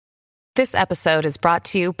This episode is brought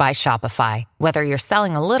to you by Shopify. Whether you're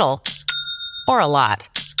selling a little or a lot,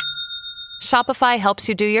 Shopify helps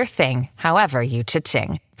you do your thing, however you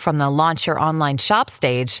cha-ching. From the launch your online shop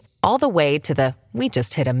stage, all the way to the we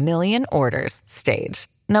just hit 1 million orders stage.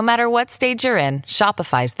 No matter what stage you're in,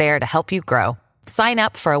 Shopify's there to help you grow. Sign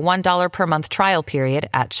up for a $1 per month trial period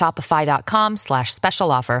at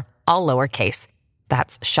shopify.com/special offer, all lowercase.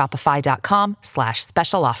 That's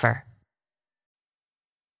shopify.com/special offer.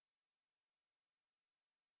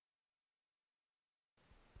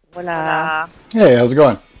 Hola. Hey, how's it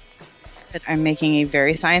going? I'm making a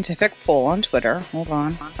very scientific poll on Twitter. Hold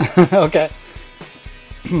on. Okay.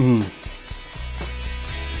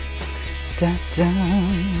 Da, da.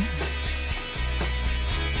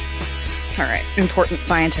 All right. Important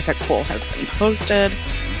scientific poll has been posted.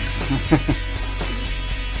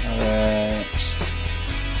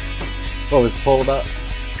 What was the poll about?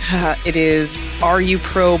 It is, are you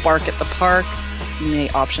pro bark at the park? And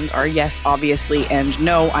the options are yes, obviously, and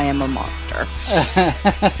no, I am a monster.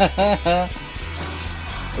 Yeah,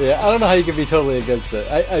 I don't know how you can be totally against it.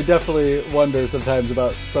 I definitely wonder sometimes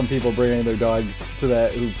about some people bringing their dogs to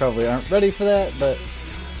that who probably aren't ready for that, but,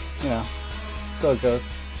 you know, so it goes.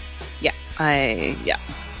 Yeah.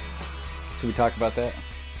 Should we talk about that?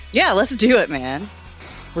 Yeah, let's do it, man.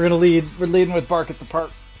 We're leading with Bark at the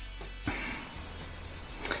Park.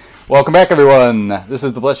 Welcome back, everyone. This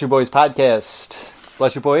is the Bless You Boys podcast.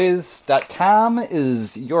 BlessYouBoys.com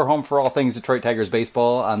is your home for all things Detroit Tigers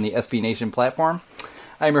baseball on the SB Nation platform.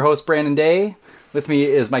 I'm your host, Brandon Day. With me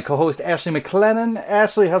is my co-host, Ashley McLennan.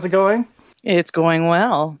 Ashley, how's it going? It's going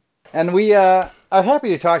well. And we are happy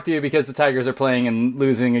to talk to you because the Tigers are playing and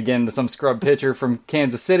losing again to some scrub pitcher from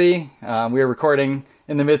Kansas City. We are recording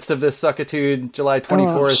in the midst of this suckitude, July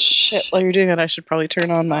 24th. Oh, shit. While you're doing that, I should probably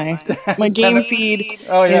turn on my game feed.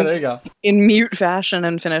 Oh, yeah, there you go. In mute fashion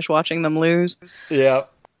and finish watching them lose. Yeah.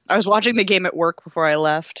 I was watching the game at work before I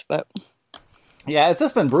left, but... Yeah, it's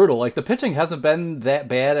just been brutal. Like, the pitching hasn't been that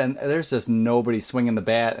bad, and there's just nobody swinging the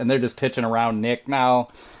bat, and they're just pitching around Nick now.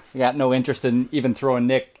 We got no interest in even throwing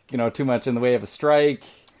Nick, too much in the way of a strike,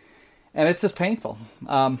 and it's just painful.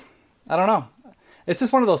 I don't know. It's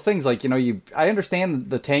just one of those things, like, I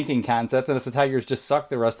understand the tanking concept, and if the Tigers just suck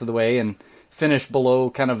the rest of the way and finish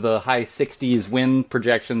below kind of the high 60s win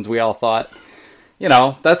projections we all thought,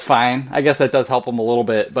 that's fine. I guess that does help them a little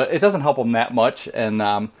bit, but it doesn't help them that much, and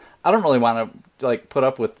I don't really want to, put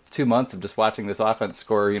up with 2 months of just watching this offense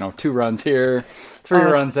score, 2 runs here, 3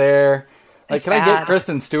 runs there. Like, can I get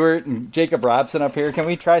Kristen Stewart and Jacob Robson up here? Can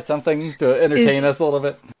we try something to entertain us a little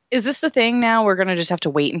bit? Is this the thing now? We're going to just have to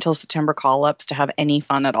wait until September call-ups to have any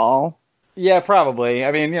fun at all? Yeah, probably.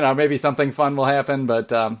 I mean, maybe something fun will happen,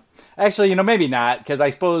 but actually, maybe not, because I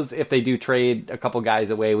suppose if they do trade a couple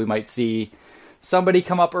guys away, we might see somebody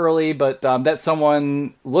come up early, but that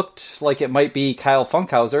someone looked like it might be Kyle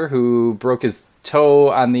Funkhauser, who broke his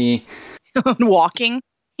toe on the... Walking?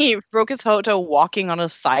 He broke his toe walking on a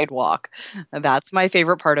sidewalk. That's my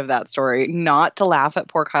favorite part of that story. Not to laugh at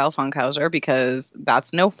poor Kyle Funkhauser, because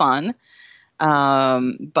that's no fun.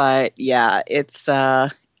 But yeah, it's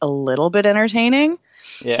a little bit entertaining.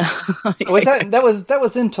 Yeah. That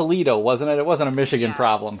was in Toledo, wasn't it? It wasn't a Michigan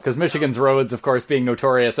problem, because Michigan's roads, of course, being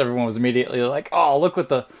notorious, everyone was immediately like, "Oh, look what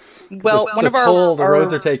the toll the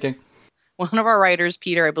roads are taking." One of our writers,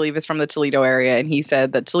 Peter, I believe, is from the Toledo area, and he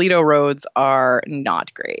said that Toledo roads are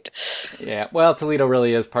not great. Yeah, well, Toledo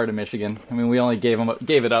really is part of Michigan. I mean, we only gave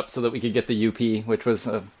it up so that we could get the UP, which was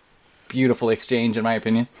a beautiful exchange, in my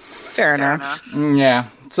opinion. Fair enough. Yeah.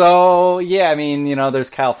 So, yeah, I mean, there's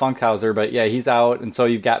Kyle Funkhauser, but yeah, he's out, and so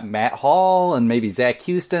you've got Matt Hall and maybe Zach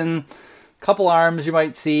Houston. Couple arms you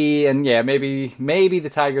might see, and yeah, maybe the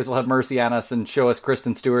Tigers will have mercy on us and show us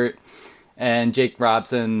Kristen Stewart and Jake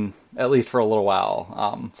Robson, at least for a little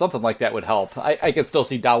while. Something like that would help. I could still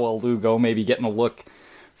see Dawel Lugo maybe getting a look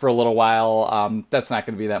for a little while. That's not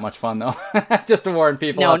going to be that much fun, though. Just to warn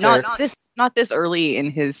people. No, not this early in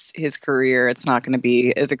his career. It's not going to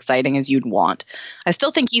be as exciting as you'd want. I still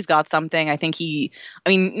think he's got something. I think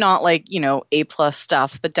not like, A+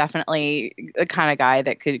 stuff, but definitely the kind of guy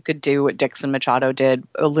that could do what Dixon Machado did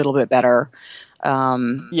a little bit better.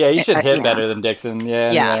 Yeah, he should hit better than Dixon.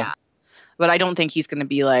 Yeah. But I don't think he's going to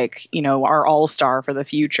be like, our all-star for the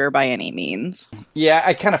future by any means. Yeah,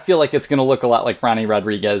 I kind of feel like it's going to look a lot like Ronnie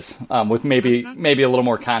Rodriguez, with maybe a little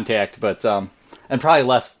more contact, but and probably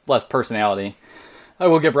less personality. I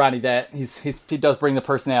will give Ronnie that. He does bring the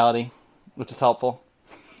personality, which is helpful.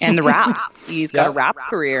 And the rap. He's got a rap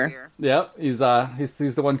career. Yep, he's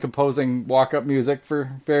the one composing walk-up music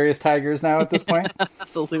for various Tigers now at this point.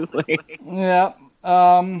 Absolutely. Yeah. Yeah,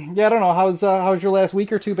 I don't know. How's your last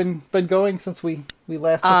week or two been going since we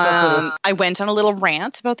last took up for this? I went on a little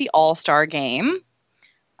rant about the All-Star game.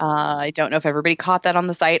 I don't know if everybody caught that on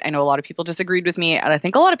the site. I know a lot of people disagreed with me, and I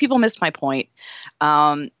think a lot of people missed my point.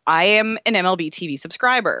 I am an MLB TV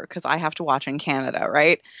subscriber because I have to watch in Canada,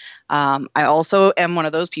 right? I also am one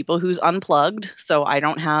of those people who's unplugged, so I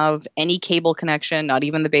don't have any cable connection, not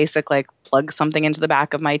even the basic, like, plug something into the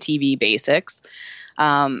back of my TV basics.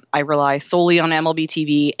 I rely solely on MLB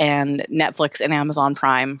TV and Netflix and Amazon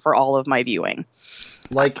Prime for all of my viewing.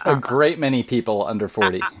 Like a great many people under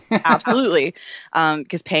 40. Absolutely.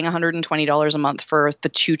 Because paying $120 a month for the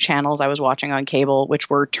 2 channels I was watching on cable, which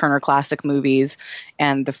were Turner Classic Movies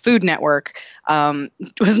and the Food Network,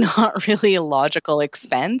 was not really a logical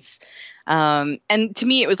expense. And to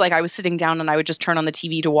me, it was like I was sitting down and I would just turn on the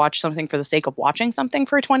TV to watch something for the sake of watching something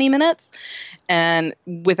for 20 minutes. And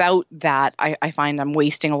without that, I find I'm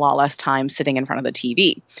wasting a lot less time sitting in front of the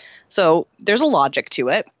TV. So there's a logic to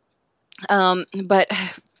it. But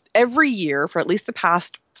every year, for at least the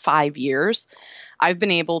past 5 years, I've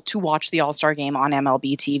been able to watch the All-Star Game on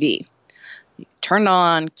MLB TV. Turn it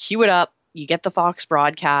on, cue it up, you get the Fox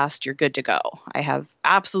broadcast, you're good to go. I have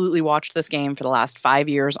absolutely watched this game for the last 5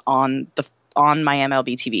 years on my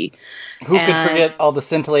MLB TV. Who could forget all the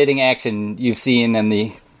scintillating action you've seen and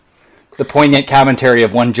the poignant commentary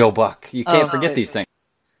of one Joe Buck? You can't forget these things.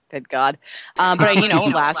 Good God. But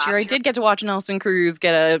last year I did get to watch Nelson Cruz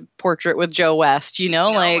get a portrait with Joe West,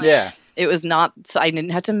 Yeah. It was not, I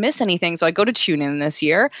didn't have to miss anything. So I go to TuneIn this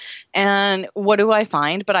year, and what do I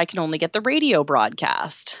find? But I can only get the radio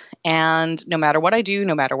broadcast. And no matter what I do,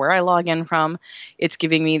 no matter where I log in from, it's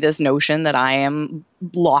giving me this notion that I am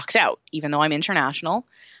locked out, even though I'm international.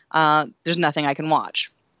 There's nothing I can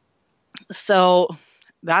watch. So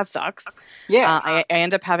that sucks. Yeah. I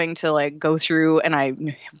end up having to go through, and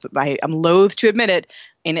I'm loath to admit it,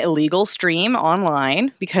 an illegal stream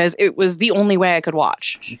online because it was the only way I could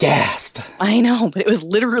watch. Gasp. I know, but it was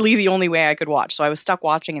literally the only way I could watch. So I was stuck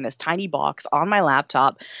watching in this tiny box on my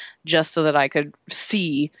laptop just so that I could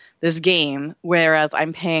see this game, whereas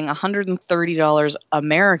I'm paying $130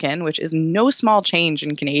 American, which is no small change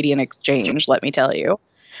in Canadian exchange, let me tell you.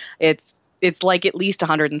 It's like at least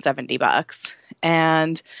 $170.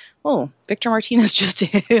 And Victor Martinez just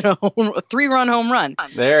hit a 3-run home run.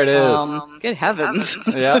 There it is. Good heavens.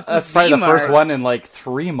 Yeah, that's probably the first one in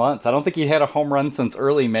 3 months. I don't think he had a home run since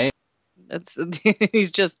early May. He's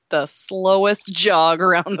just the slowest jog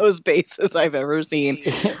around those bases I've ever seen.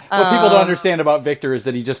 What people don't understand about Victor is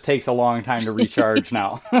that he just takes a long time to recharge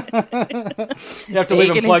now. You have to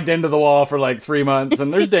leave him plugged into the wall for 3 months,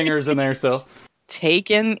 and there's dingers in there still.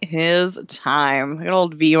 Taking his time. Good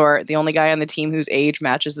old Vior, the only guy on the team whose age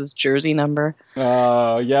matches his jersey number.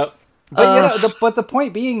 Oh, yep. But but the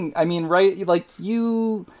point being, I mean, right?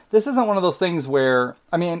 This isn't one of those things where,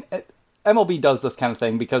 I mean, MLB does this kind of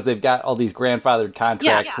thing because they've got all these grandfathered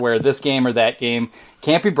contracts where this game or that game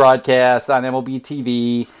can't be broadcast on MLB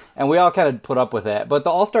TV, and we all kind of put up with that. But the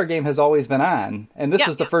All-Star Game has always been on, and this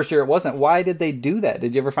was the first year it wasn't. Why did they do that?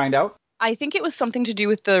 Did you ever find out? I think it was something to do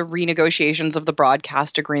with the renegotiations of the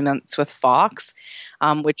broadcast agreements with Fox,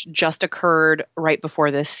 which just occurred right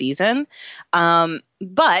before this season.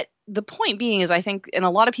 But the point being is, I think, and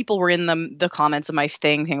a lot of people were in the comments of my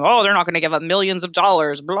thing saying, oh, they're not going to give up millions of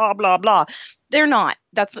dollars, blah, blah, blah. They're not.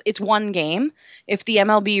 It's one game. If the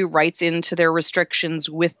MLB writes into their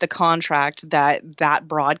restrictions with the contract that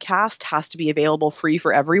broadcast has to be available free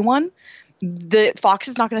for everyone, the Fox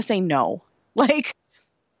is not going to say no.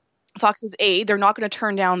 Fox is they're not going to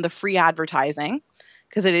turn down the free advertising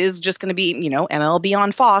because it is just going to be, MLB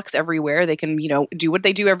on Fox everywhere. They can, do what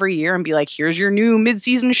they do every year and be like, here's your new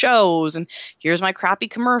mid-season shows and here's my crappy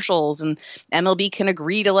commercials. And MLB can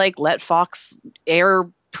agree to let Fox air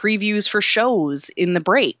previews for shows in the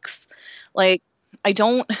breaks. I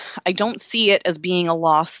don't see it as being a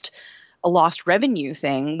lost revenue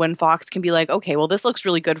thing when Fox can be like, okay, well, this looks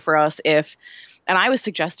really good for us if. And I was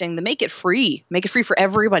suggesting to make it free for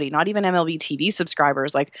everybody, not even MLB TV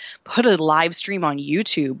subscribers. Put a live stream on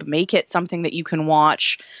YouTube, make it something that you can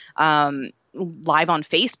watch live on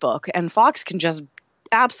Facebook, and Fox can just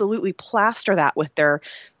absolutely plaster that with their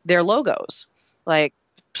logos,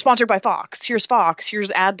 sponsored by Fox.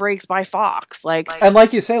 Here's ad breaks by Fox. And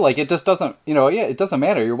like you say, it just doesn't, it doesn't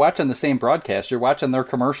matter. You're watching the same broadcast. You're watching their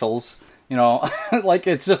commercials.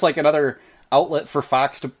 It's just another outlet for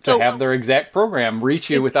Fox to have their exact program reach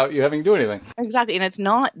you without you having to do anything. Exactly. And it's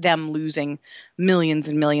not them losing millions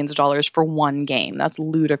and millions of dollars for one game. That's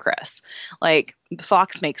ludicrous.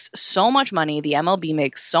 Fox makes so much money. The MLB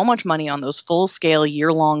makes so much money on those full-scale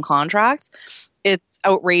year-long contracts. It's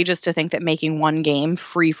outrageous to think that making one game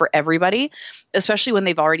free for everybody, especially when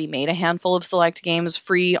they've already made a handful of select games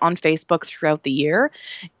free on Facebook throughout the year,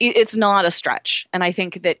 it's not a stretch. And I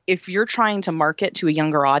think that if you're trying to market to a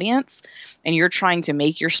younger audience and you're trying to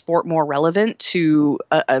make your sport more relevant to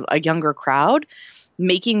a younger crowd,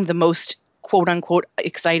 making the most quote unquote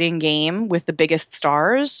exciting game with the biggest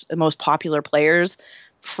stars, the most popular players,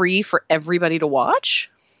 free for everybody to watch,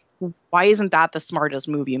 why isn't that the smartest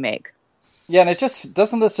move you make? Yeah, and it just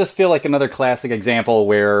doesn't this just feel like another classic example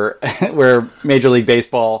where where Major League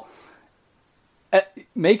Baseball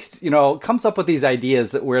makes, comes up with these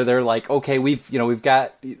ideas that where they're like, okay, we've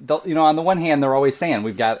got, on the one hand, they're always saying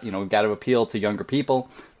we've got to appeal to younger people,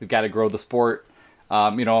 we've got to grow the sport,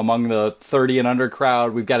 among the 30 and under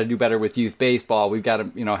crowd, we've got to do better with youth baseball, we've got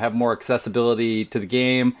to, have more accessibility to the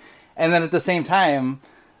game, and then at the same time,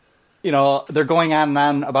 they're going on and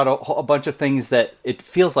on about a bunch of things that it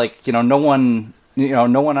feels like, no one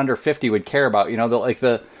under 50 would care about,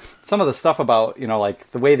 some of the stuff about, like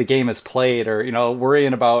the way the game is played, or,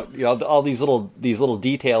 worrying about, all these little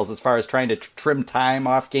details as far as trying to trim time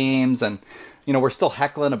off games. And, we're still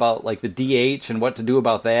heckling about like the DH and what to do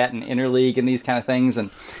about that and interleague and these kind of things. And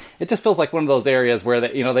it just feels like one of those areas where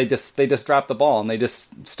they just drop the ball and they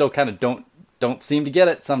just still kind of don't seem to get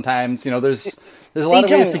it sometimes. There's a lot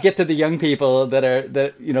of ways to get to the young people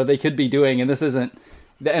that they could be doing, and this isn't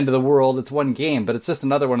the end of the world. It's one game, but it's just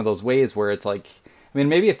another one of those ways where it's like, I mean,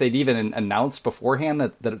 maybe if they'd even announced beforehand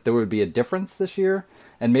that there would be a difference this year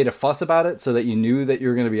and made a fuss about it so that you knew that you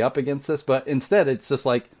were going to be up against this, but instead it's just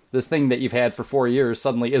like this thing that you've had for 4 years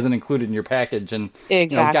suddenly isn't included in your package, and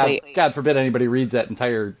exactly. God forbid anybody reads that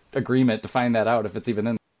entire agreement to find that out if it's even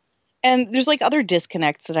in. And there's like other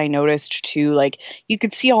disconnects that I noticed too. Like you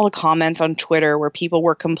could see all the comments on Twitter where people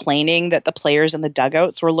were complaining that the players in the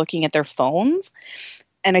dugouts were looking at their phones.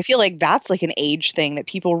 And I feel like that's like an age thing that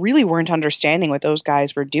people really weren't understanding what those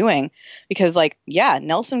guys were doing. Because like, yeah,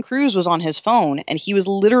 Nelson Cruz was on his phone and he was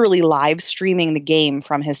literally live streaming the game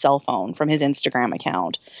from his cell phone, from his Instagram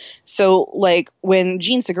account. So like when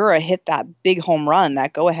Jean Segura hit that big home run,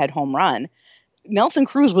 that go-ahead home run, Nelson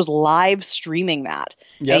Cruz was live streaming that.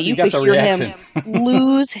 Yeah, you could hear him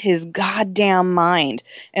lose his goddamn mind.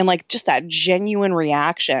 And like just that genuine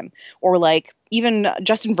reaction. Or like even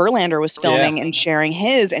Justin Verlander was filming and sharing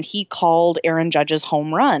his, and he called Aaron Judge's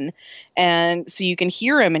home run. And so you can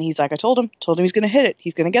hear him, and he's like, I told him he's going to hit it.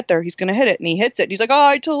 He's going to get there. He's going to hit it. And he hits it. And he's like, oh,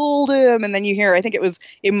 I told him. And then you hear, I think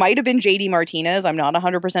it might have been JD Martinez. I'm not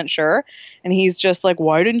 100% sure. And he's just like,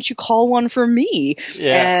 why didn't you call one for me?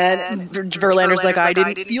 Yeah. And Verlander's like, I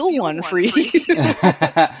didn't feel one for you.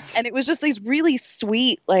 And it was just these really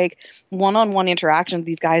sweet, like one-on-one interactions with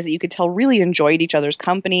these guys that you could tell really enjoyed each other's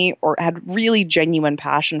company or had really genuine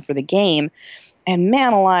passion for the game. And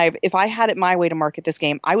man alive, if I had it my way to market this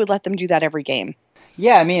game, I would let them do that every game.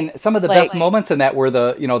 Yeah, I mean, some of the best moments in that were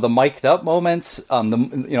the mic'd up moments,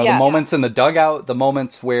 the moments in the dugout, the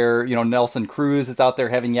moments where, Nelson Cruz is out there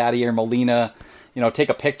having Yadier Molina, take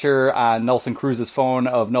a picture on Nelson Cruz's phone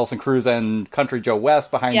of Nelson Cruz and Country Joe West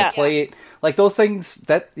behind the plate. Like those things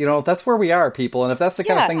that, that's where we are, people. And if that's the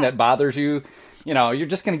kind of thing that bothers you, you're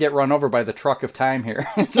just going to get run over by the truck of time here.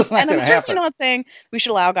 It's just not going to happen. And I'm certainly not saying we should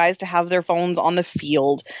allow guys to have their phones on the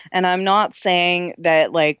field. And I'm not saying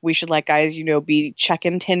that like we should let guys, be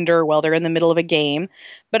checking Tinder while they're in the middle of a game.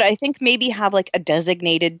 But I think maybe have like a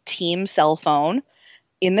designated team cell phone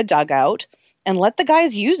in the dugout and let the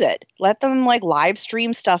guys use it. Let them like live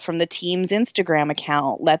stream stuff from the team's Instagram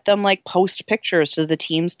account. Let them like post pictures to the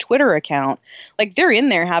team's Twitter account. Like they're in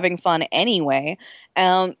there having fun anyway.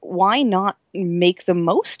 Why not make the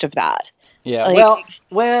most of that? Yeah.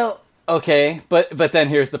 Well, okay. But then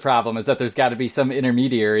here's the problem is that there's got to be some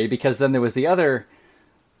intermediary, because then there was the other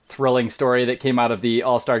thrilling story that came out of the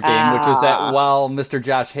All-Star game, which is that while Mr.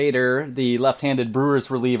 Josh Hader, the left-handed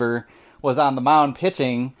Brewers reliever, was on the mound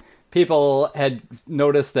pitching, people had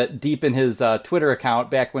noticed that deep in his Twitter account,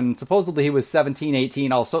 back when supposedly he was 17,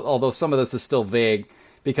 18, although some of this is still vague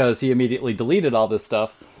because he immediately deleted all this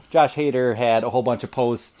stuff, Josh Hader had a whole bunch of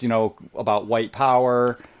posts, about white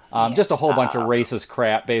power, just a whole bunch of racist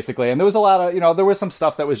crap, basically. And there was a lot of, there was some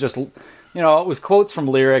stuff that was just, it was quotes from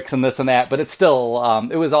lyrics and this and that, but it's still,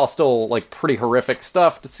 it was all still, like, pretty horrific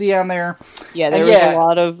stuff to see on there. Yeah, there was a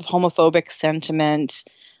lot of homophobic sentiment.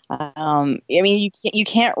 I mean, you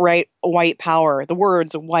can't write white power, the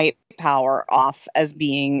words white power, off as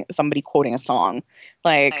being somebody quoting a song.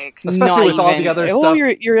 Like especially not with even, all the other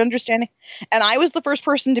stuff. You're understanding. And I was the first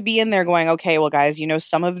person to be in there going, okay, well, guys,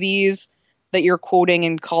 some of these that you're quoting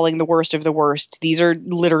and calling the worst of the worst. These are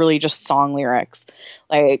literally just song lyrics.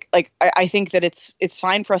 I think that it's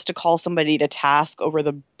fine for us to call somebody to task over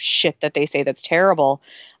the shit that they say that's terrible.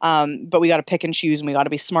 But we got to pick and choose, and we got to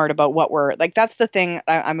be smart about what we're like. That's the thing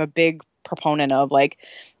I'm a big proponent of. Like,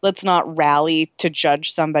 let's not rally to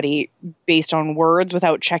judge somebody based on words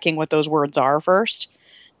without checking what those words are first.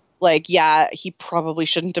 Like, yeah, he probably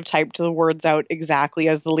shouldn't have typed the words out exactly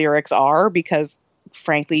as the lyrics are, because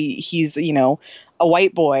frankly, he's, a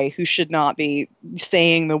white boy who should not be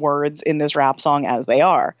saying the words in this rap song as they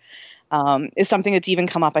are. Is something that's even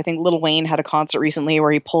come up. I think Lil Wayne had a concert recently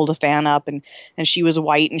where he pulled a fan up and she was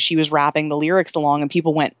white and she was rapping the lyrics along, and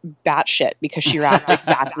people went batshit because she rapped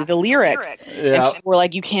exactly the lyrics. Yeah. And people were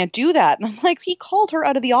like, you can't do that. And I'm like, he called her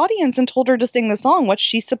out of the audience and told her to sing the song. What's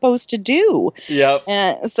she supposed to do? Yep.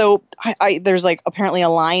 And so there's like apparently a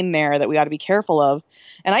line there that we got to be careful of.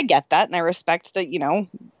 And I get that. And I respect that,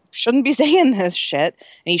 shouldn't be saying this shit,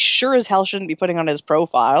 and he sure as hell shouldn't be putting on his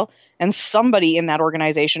profile, and somebody in that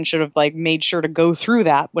organization should have made sure to go through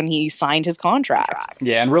that when he signed his contract.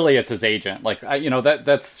 Yeah, and really it's his agent.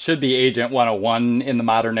 That should be agent 101 in the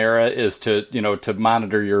modern era, is to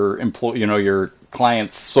monitor your your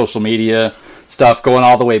clients' social media stuff going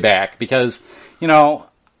all the way back, because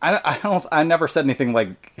I never said anything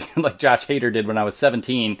like Josh Hader did when I was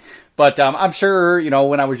 17. But I'm sure,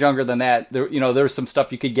 when I was younger than that, there was some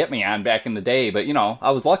stuff you could get me on back in the day. But, I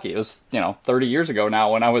was lucky. It was, 30 years ago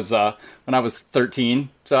now when I was 13.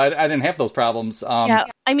 So I didn't have those problems. Yeah,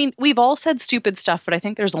 I mean, we've all said stupid stuff, but I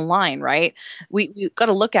think there's a line, right? We've got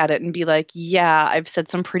to look at it and be like, yeah, I've said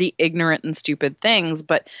some pretty ignorant and stupid things.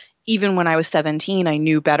 But even when I was 17, I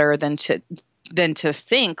knew better than to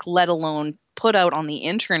think, let alone put out on the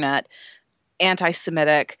internet,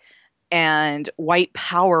 anti-Semitic and white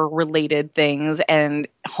power related things and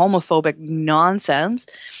homophobic nonsense,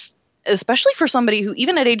 especially for somebody who,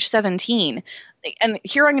 even at age 17, and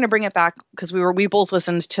here I'm going to bring it back because we both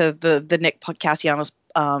listened to the Nick Castellanos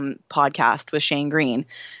podcast with Shane Green.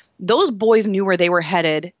 Those boys knew where they were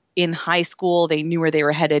headed in high school. They knew where they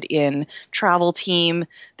were headed in travel team.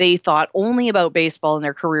 They thought only about baseball and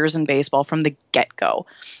their careers in baseball from the get-go.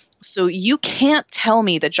 So you can't tell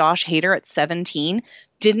me that Josh Hader at 17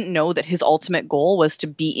 didn't know that his ultimate goal was to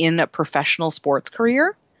be in a professional sports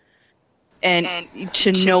career and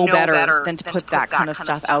to know better than to put that kind of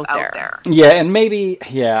stuff out there. Yeah, and maybe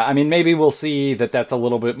we'll see that that's a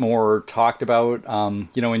little bit more talked about,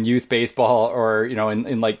 in youth baseball or,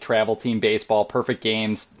 in like travel team baseball, perfect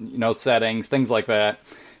games, settings, things like that,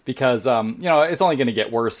 because, it's only going to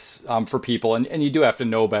get worse for people, and you do have to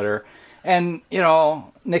know better. And,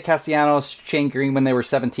 Nick Castellanos, Shane Green, when they were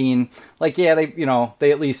 17, they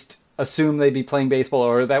at least assumed they'd be playing baseball,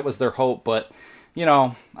 or that was their hope. But,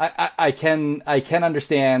 I can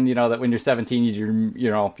understand, that when you're 17,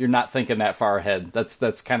 you're not thinking that far ahead.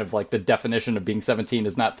 That's kind of like the definition of being 17,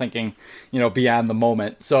 is not thinking, beyond the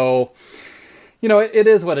moment. So, it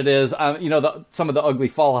is what it is. Some of the ugly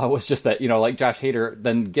fallout was just that, like Josh Hader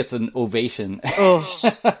then gets an ovation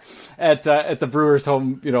at the Brewers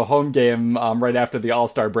home game right after the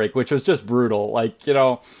All-Star break, which was just brutal. You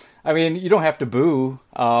don't have to boo,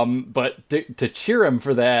 but to cheer him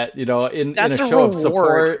for that, in a show of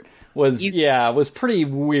support was pretty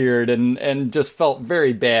weird and just felt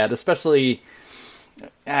very bad, especially.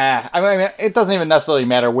 It doesn't even necessarily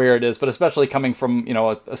matter where it is, but especially coming from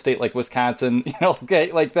a state like Wisconsin,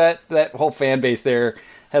 like that whole fan base there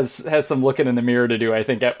has some looking in the mirror to do, I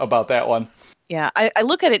think, about that one. Yeah, I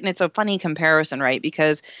look at it and it's a funny comparison, right?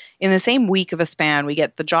 Because in the same week of a span, we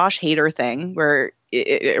get the Josh Hader thing where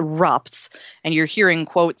it erupts, and you're hearing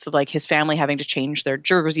quotes of like his family having to change their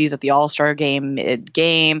jerseys at the All-Star game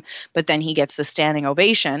mid-game, but then he gets the standing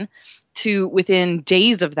ovation. To within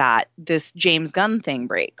days of that, this James Gunn thing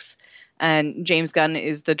breaks. And James Gunn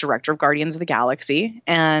is the director of Guardians of the Galaxy.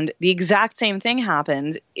 And the exact same thing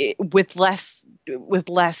happened with less,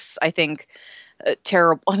 I think,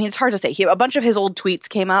 terrible. I mean, it's hard to say. A bunch of his old tweets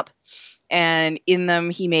came up, and in them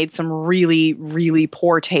he made some really, really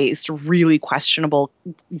poor taste, really questionable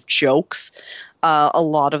jokes. A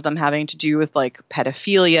lot of them having to do with like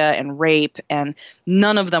pedophilia and rape, and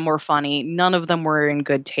none of them were funny. None of them were in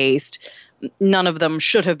good taste. None of them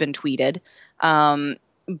should have been tweeted.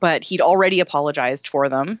 But he'd already apologized for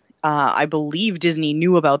them. I believe Disney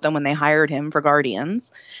knew about them when they hired him for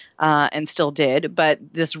Guardians, and still did. But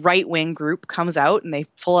this right-wing group comes out and they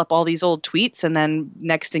pull up all these old tweets, and then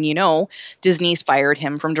next thing you know, Disney's fired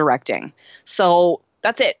him from directing. So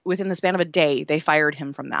that's it. Within the span of a day, they fired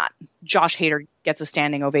him from that. Josh Hader gets a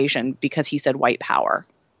standing ovation because he said white power.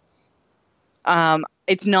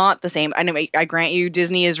 It's not the same. I grant you,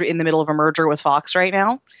 Disney is in the middle of a merger with Fox right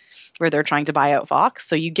now, where they're trying to buy out Fox.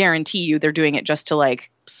 So you guarantee you they're doing it just to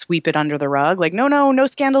like sweep it under the rug. Like, no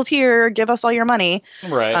scandals here. Give us all your money.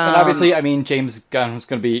 Right. And obviously, I mean, James Gunn's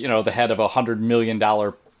going to be, the head of $100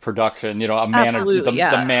 million production, a manager,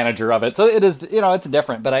 the manager of it. So it is, it's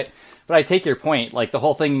different. But I take your point. Like the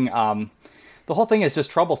whole thing is just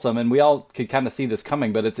troublesome, and we all could kind of see this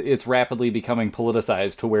coming. But it's rapidly becoming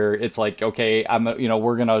politicized to where it's like, okay,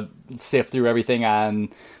 we're gonna sift through everything on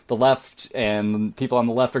the left, and people on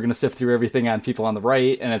the left are gonna sift through everything on people on the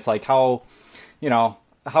right, and it's like how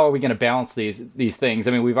are we going to balance these things?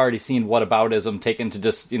 I mean, we've already seen whataboutism taken to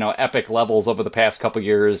just, epic levels over the past couple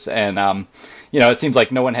years. And, it seems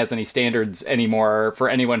like no one has any standards anymore for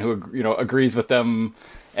anyone who, agrees with them.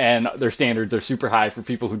 And their standards are super high for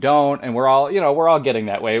people who don't. And we're all getting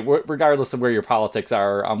that way, regardless of where your politics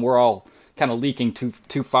are. We're all kind of leaking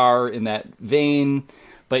too far in that vein.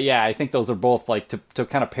 But yeah, I think those are both like to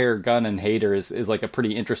kind of pair Gunn and Hader is like a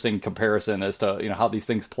pretty interesting comparison as to, how these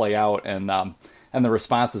things play out and the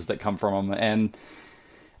responses that come from them. And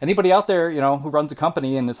anybody out there, who runs a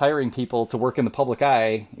company and is hiring people to work in the public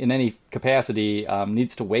eye in any capacity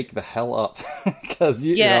needs to wake the hell up because,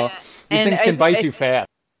 these things can bite you fast.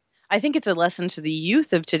 I think it's a lesson to the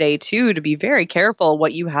youth of today, too, to be very careful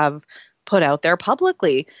what you have put out there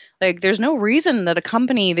publicly. Like, there's no reason that a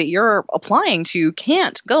company that you're applying to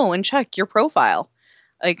can't go and check your profile.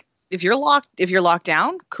 Like, if you're locked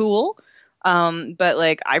down, cool. But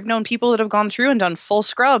like I've known people that have gone through and done full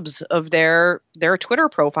scrubs of their Twitter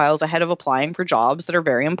profiles ahead of applying for jobs that are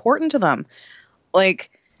very important to them. Like,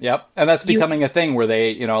 yep. And that's becoming a thing where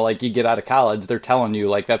they, like you get out of college, they're telling you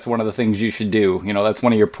like, that's one of the things you should do. That's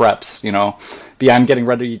one of your preps, beyond getting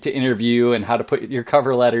ready to interview and how to put your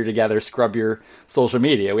cover letter together, scrub your social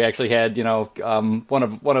media. We actually had, one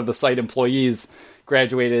of the site employees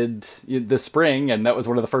graduated this spring, and that was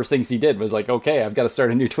one of the first things he did was like, okay, I've got to start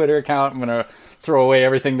a new Twitter account. I'm going to throw away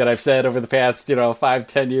everything that I've said over the past,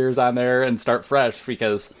 5-10 years on there and start fresh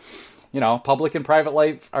because, public and private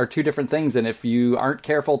life are two different things. And if you aren't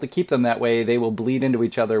careful to keep them that way, they will bleed into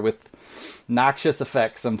each other with noxious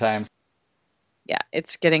effects sometimes. Yeah,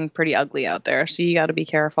 it's getting pretty ugly out there. So you got to be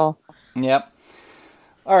careful. Yep.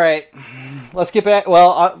 All right, let's get back.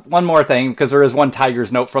 Well, one more thing, because there is one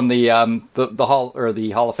Tigers note from the Hall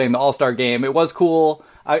of Fame, the All-Star game. It was cool.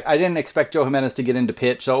 I didn't expect Joe Jimenez to get into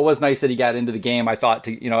pitch, so it was nice that he got into the game. I thought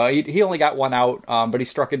he only got one out, but he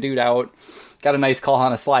struck a dude out, got a nice call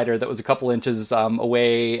on a slider that was a couple inches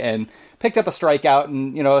away, and picked up a strikeout,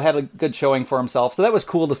 and had a good showing for himself. So that was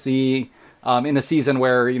cool to see in a season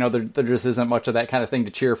where there just isn't much of that kind of thing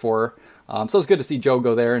to cheer for. So it was good to see Joe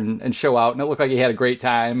go there and show out, and it looked like he had a great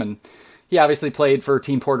time. And he obviously played for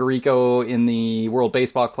Team Puerto Rico in the World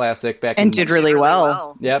Baseball Classic back and did really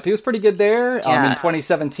well. Yep, he was pretty good there in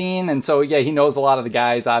 2017. And so, yeah, he knows a lot of the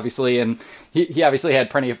guys, obviously, and he obviously had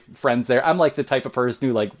plenty of friends there. I'm like the type of person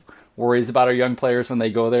who, like, worries about our young players when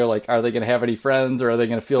they go there. Like, are they going to have any friends, or are they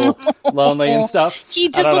going to feel lonely and stuff? He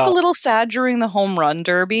did look a little sad during the home run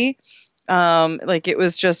derby. Like it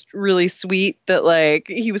was just really sweet that like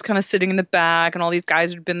he was kind of sitting in the back and all these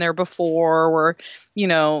guys who'd been there before were,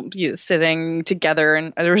 sitting together.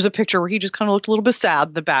 And there was a picture where he just kind of looked a little bit sad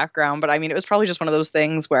in the background. But I mean, it was probably just one of those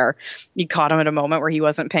things where you caught him at a moment where he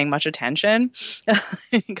wasn't paying much attention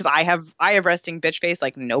because I have resting bitch face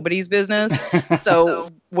like nobody's business. So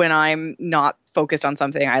when I'm not focused on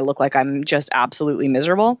something, I look like I'm just absolutely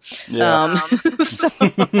miserable. Yeah.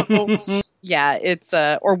 Yeah, it's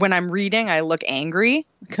or when I'm reading, I look angry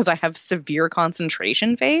because I have severe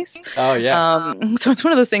concentration face. Oh yeah. So it's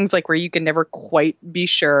one of those things like where you can never quite be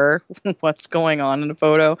sure what's going on in a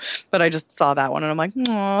photo. But I just saw that one and I'm like,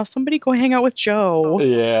 aw, somebody go hang out with Joe.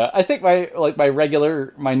 Yeah, I think my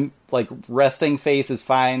resting face is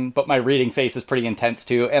fine, but my reading face is pretty intense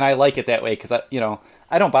too, and I like it that way because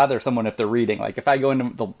I don't bother someone if they're reading. Like if I go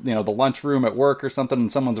into the lunchroom at work or something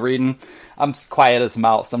and someone's reading, I'm quiet as a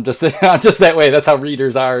mouse. I'm just that way. That's how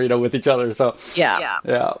readers are, with each other. So yeah.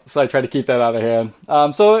 So I try to keep that out of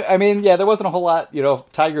hand. So I mean, yeah, there wasn't a whole lot,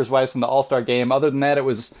 Tigers wise from the All-Star game. Other than that, it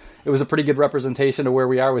was a pretty good representation of where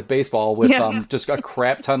we are with baseball, with just a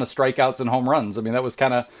crap ton of strikeouts and home runs. I mean, that was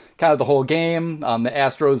kind of the whole game. The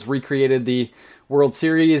Astros recreated the World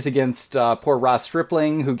Series against poor Ross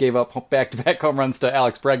Stripling, who gave up back-to-back home runs to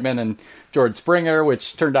Alex Bregman and George Springer,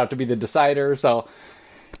 which turned out to be the decider. So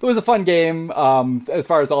it was a fun game. As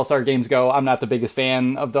far as All-Star games go, I'm not the biggest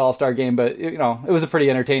fan of the All-Star game, but it was a pretty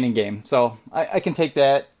entertaining game. So I can take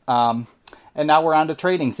that. And now we're on to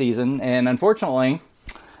trading season, and unfortunately,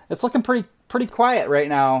 it's looking pretty pretty quiet right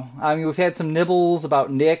now. I mean, we've had some nibbles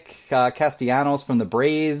about Nick Castellanos from the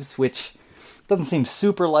Braves, which doesn't seem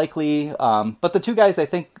super likely. But the two guys I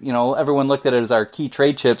think, everyone looked at it as our key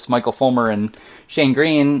trade chips, Michael Fulmer and Shane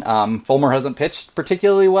Green. Fulmer hasn't pitched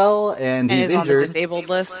particularly well, and he's injured. On the disabled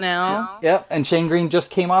list now. Yep, and Shane Green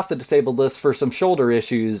just came off the disabled list for some shoulder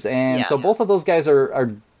issues, and so both of those guys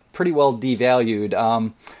are pretty well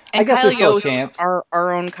devalued. And I guess Kyle there's still a Yost, chance.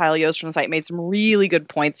 our own Kyle Yost from the site, made some really good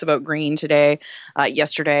points about Green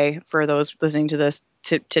yesterday. For those listening to this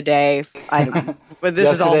today, but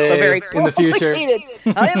this is also very in the future. in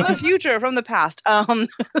the future from the past.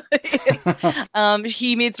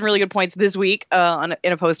 He made some really good points this week in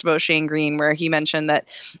a post about Shane Green, where he mentioned that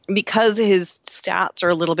because his stats are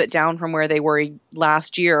a little bit down from where they were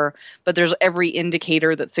last year, but there's every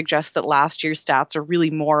indicator that suggests that last year's stats are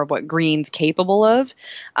really more of what Green's capable of.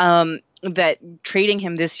 That trading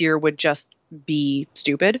him this year would just be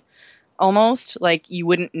stupid. Almost like you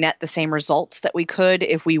wouldn't net the same results that we could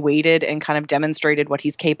if we waited and kind of demonstrated what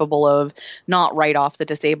he's capable of, not right off the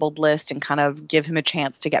disabled list, and kind of give him a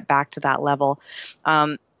chance to get back to that level.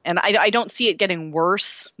 And I don't see it getting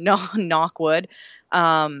worse. No, knock wood.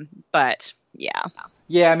 But yeah.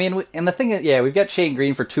 Yeah, I mean, and the thing is, we've got Shane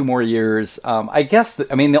Green for 2 more years. I guess,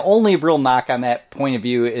 the only real knock on that point of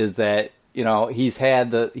view is that, he's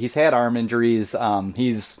had arm injuries.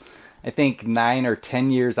 He's, I think, 9 or 10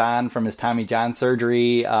 years on from his Tommy John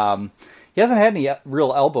surgery. He hasn't had any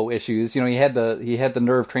real elbow issues. He had the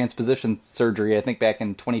nerve transposition surgery, I think, back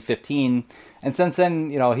in 2015, and since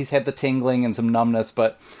then, he's had the tingling and some numbness.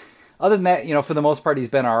 But other than that, for the most part, he's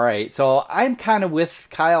been all right. So I'm kind of with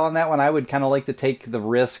Kyle on that one. I would kind of like to take the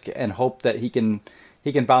risk and hope that he can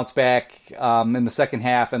bounce back in the second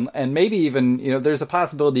half, and maybe even, there's a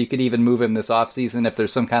possibility you could even move him this offseason if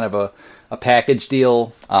there's some kind of a package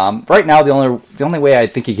deal. Right now, the only way I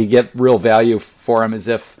think you could get real value for him is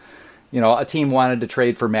if, a team wanted to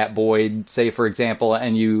trade for Matt Boyd, say, for example,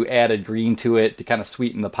 and you added Green to it to kind of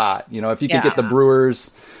sweeten the pot. If you could get the Brewers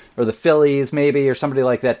or the Phillies maybe, or somebody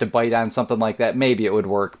like that to bite on something like that, maybe it would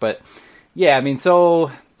work. But yeah,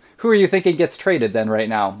 so who are you thinking gets traded then right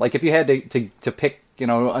now? Like, if you had to pick,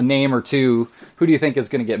 a name or two, who do you think is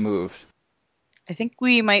going to get moved? I think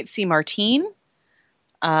we might see Martin,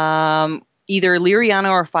 either Liriano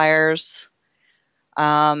or Fires,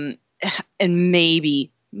 and maybe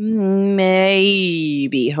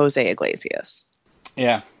Jose Iglesias.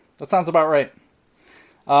 Yeah, that sounds about right.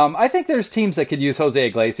 I think there's teams that could use Jose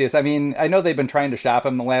Iglesias. I mean, I know they've been trying to shop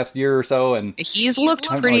him the last year or so, and he's looked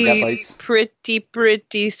pretty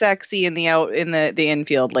sexy in the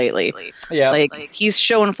infield lately. Yeah, like he's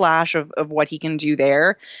shown flash of what he can do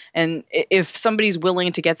there. And if somebody's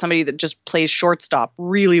willing to get somebody that just plays shortstop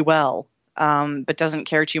really well, but doesn't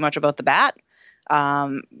care too much about the bat,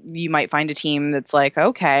 you might find a team that's like,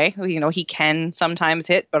 okay, he can sometimes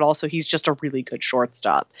hit, but also he's just a really good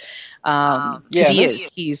shortstop.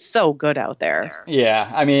 He's so good out there.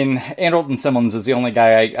 Yeah, I mean, Andrelton Simmons is the only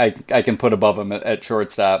guy I can put above him at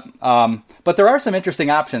shortstop. But there are some interesting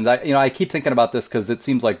options. I keep thinking about this because it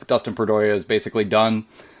seems like Dustin Pedroia is basically done.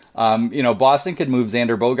 Boston could move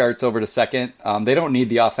Xander Bogaerts over to second. They don't need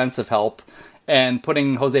the offensive help. And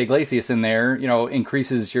putting Jose Iglesias in there,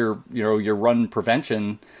 increases your run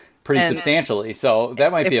prevention pretty substantially. So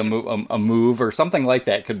that might be a move or something like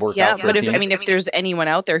that could work out for a team. If there's anyone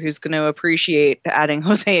out there who's going to appreciate adding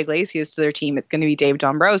Jose Iglesias to their team, it's going to be Dave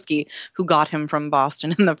Dombrowski, who got him from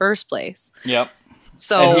Boston in the first place. Yep.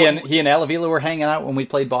 So and he and Al Avila were hanging out when we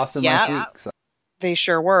played Boston last week. So. They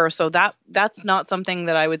sure were. So that's not something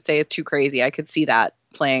that I would say is too crazy. I could see that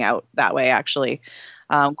playing out that way, actually.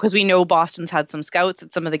 Because we know Boston's had some scouts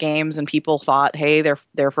at some of the games, and people thought, hey, they're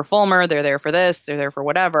there for Fulmer, they're there for this, they're there for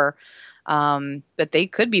whatever. But they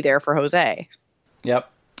could be there for Jose.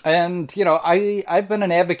 Yep. And, I've been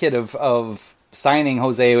an advocate of signing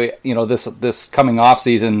Jose, this coming off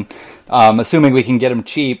season, assuming we can get him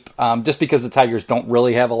cheap, just because the Tigers don't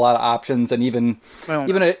really have a lot of options. And even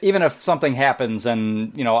if something happens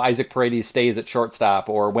and, Isaac Paredes stays at shortstop,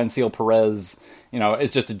 or Wensiel Perez,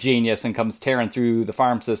 is just a genius and comes tearing through the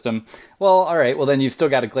farm system. Well, all right. Well, then you've still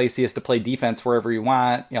got Iglesias to play defense wherever you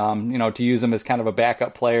want, to use him as kind of a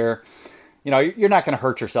backup player. You're not going to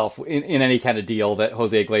hurt yourself in any kind of deal that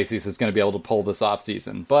Jose Iglesias is going to be able to pull this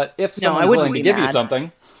offseason. But if someone's willing to give you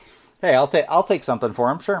something, hey, I'll take something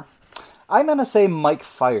for him, sure. I'm going to say Mike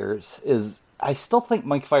Fiers is... I still think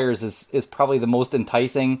Mike Fiers is probably the most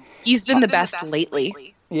enticing. He's been the best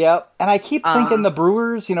lately. Yeah, and I keep thinking the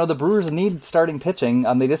Brewers, the Brewers need starting pitching.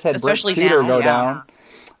 They just had Brett Suter go down.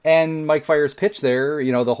 and Mike Fiers pitched there,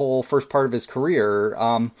 the whole first part of his career.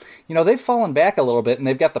 They've fallen back a little bit, and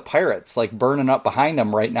they've got the Pirates like burning up behind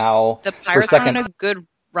them right now. The Pirates are on a good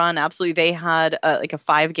run. Absolutely. They had a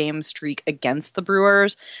 5-game streak against the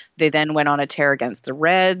Brewers. They then went on a tear against the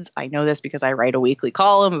Reds. I know this because I write a weekly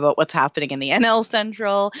column about what's happening in the NL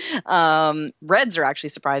Central. Reds are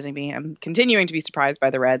actually surprising me. I'm continuing to be surprised by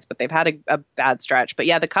the Reds, but they've had a bad stretch. But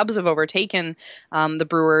yeah, the Cubs have overtaken the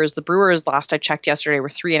Brewers. The Brewers, last I checked yesterday, were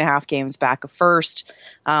 3.5 games back of first.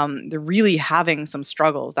 They're really having some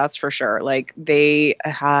struggles, that's for sure. Like they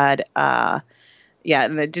had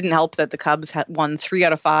and it didn't help that the Cubs had won 3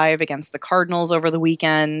 out of 5 against the Cardinals over the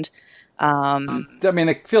weekend.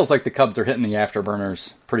 It feels like the Cubs are hitting the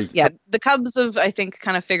afterburners pretty. Yeah, the Cubs have, I think,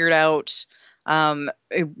 kind of figured out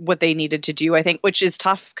what they needed to do, I think, which is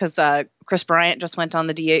tough because Chris Bryant just went on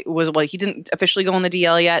the DL. He didn't officially go on the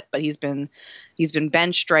DL yet, but he's been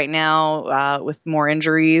benched right now with more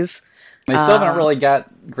injuries. They still haven't really got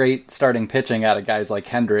great starting pitching out of guys like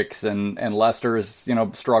Hendricks and Lester's,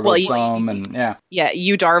 struggled some, and yeah. Yeah,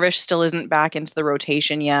 Yu Darvish still isn't back into the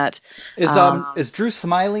rotation yet. Is Drew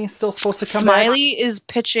Smiley still supposed to come back? Smiley is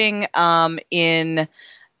pitching in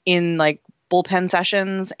like bullpen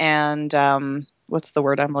sessions and what's the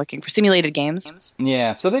word I'm looking for? Simulated games.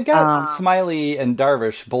 Yeah, so they've got Smiley and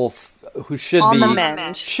Darvish both who should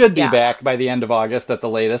be back by the end of August at the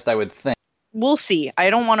latest, I would think. We'll see. I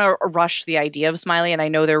don't want to rush the idea of Smiley, and I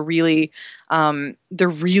know they're really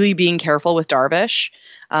being careful with Darvish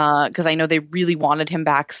because I know they really wanted him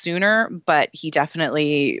back sooner, but he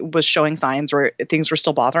definitely was showing signs where things were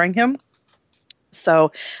still bothering him.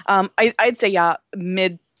 So I'd say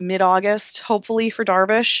mid-August, hopefully for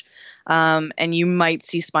Darvish, and you might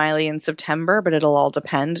see Smiley in September, but it'll all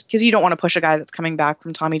depend because you don't want to push a guy that's coming back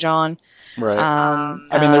from Tommy John. Right.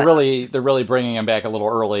 They're really bringing him back a little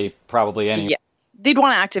early, probably anyway. Yeah. They'd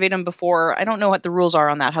want to activate him before. I don't know what the rules are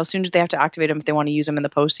on that. How soon do they have to activate him if they want to use him in the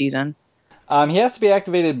postseason? He has to be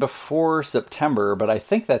activated before September, but I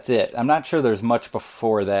think that's it. I'm not sure there's much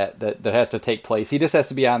before that has to take place. He just has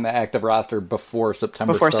to be on the active roster before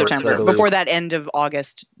September. Before that end of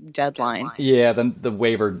August deadline. Yeah, then the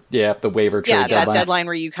waiver trade deadline. Yeah, that deadline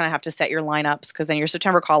where you kind of have to set your lineups because then your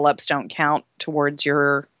September call-ups don't count towards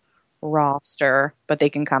your roster, but they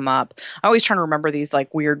can come up. I always try to remember these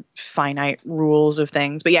like weird finite rules of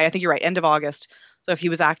things. But yeah, I think you're right. End of August. So if he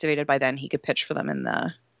was activated by then, he could pitch for them in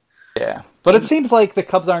the... Yeah, but it seems like the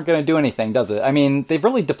Cubs aren't going to do anything, does it? I mean, they've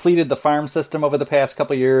really depleted the farm system over the past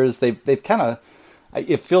couple of years. They've kind of,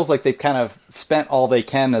 it feels like they've kind of spent all they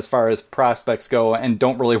can as far as prospects go and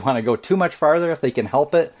don't really want to go too much farther if they can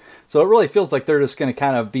help it. So it really feels like they're just going to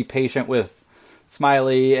kind of be patient with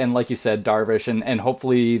Smiley and, like you said, Darvish, and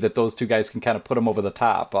hopefully that those two guys can kind of put them over the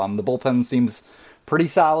top. The bullpen seems pretty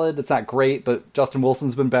solid. It's not great, but Justin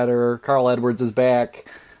Wilson's been better. Carl Edwards is back.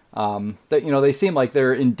 They seem like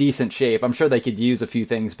they're in decent shape. I'm sure they could use a few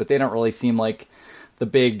things, but they don't really seem like the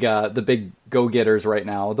big go-getters right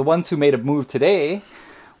now. The ones who made a move today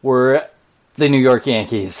were the New York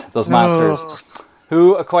Yankees, those monsters,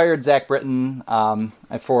 who acquired Zach Britton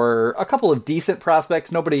for a couple of decent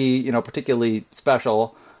prospects. Nobody, particularly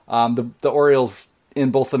special. The Orioles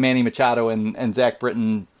in both the Manny Machado and Zach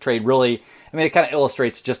Britton trade really, it kind of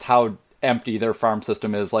illustrates just how empty their farm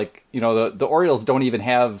system is. Like, the Orioles don't even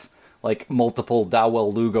have like multiple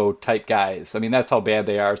Dowell Lugo type guys. That's how bad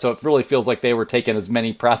they are. So it really feels like they were taking as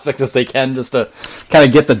many prospects as they can just to kind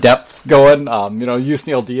of get the depth going.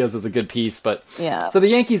 Yusniel Diaz is a good piece, but yeah. So the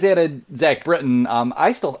Yankees added Zach Britton.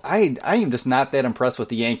 I am just not that impressed with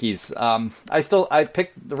the Yankees. I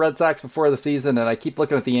picked the Red Sox before the season, and I keep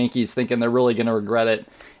looking at the Yankees thinking they're really going to regret it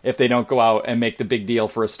if they don't go out and make the big deal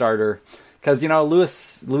for a starter. Because,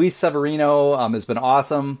 Luis Severino has been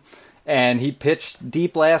awesome, and he pitched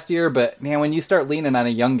deep last year, but, man, when you start leaning on a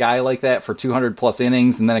young guy like that for 200-plus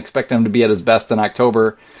innings and then expect him to be at his best in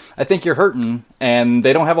October, I think you're hurting, and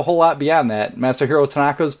they don't have a whole lot beyond that. Masahiro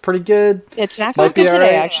Tanaka's pretty good. Yeah, Tanaka was good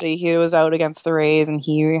today, actually. He was out against the Rays, and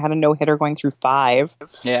he had a no-hitter going through 5.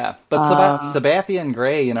 Yeah, but Sabathia and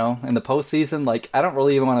Gray, in the postseason, I don't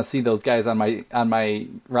really even want to see those guys on my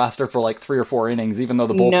roster for 3 or 4 innings, even though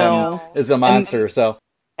the bullpen is a monster.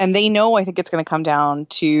 And they know, I think it's going to come down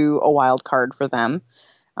to a wild card for them.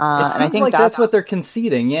 And I think that's what they're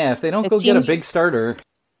conceding. Yeah, if they don't go get a big starter,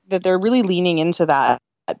 that they're really leaning into that.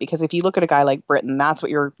 Because if you look at a guy like Britton, that's what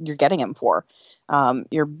you're getting him for.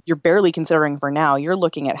 You're barely considering for now. You're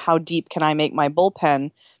looking at how deep can I make my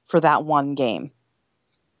bullpen for that one game.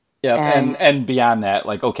 Yeah, and beyond that,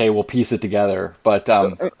 like, okay, we'll piece it together. But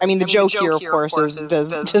I mean, the joke here, of course, is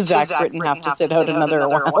does Zach Britton have to sit out another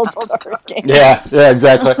wild card game? Yeah,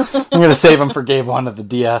 exactly. I'm gonna save him for game 1 of the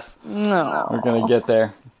DS. No, we're gonna get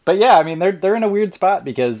there. But yeah, I mean, they're in a weird spot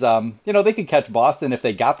because they could catch Boston if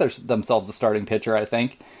they got themselves a starting pitcher. I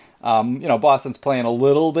think. Boston's playing a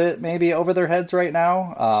little bit maybe over their heads right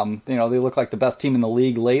now. They look like the best team in the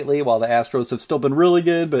league lately, while the Astros have still been really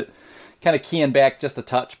good, but kind of keying back just a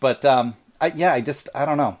touch. But I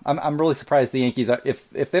don't know. I'm really surprised the Yankees are,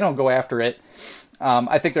 if they don't go after it.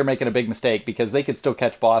 I think they're making a big mistake because they could still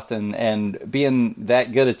catch Boston, and being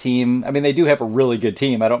that good a team. I mean, they do have a really good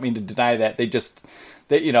team. I don't mean to deny that.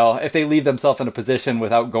 If they leave themselves in a position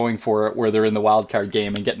without going for it, where they're in the wild card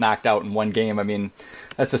game and get knocked out in one game, I mean,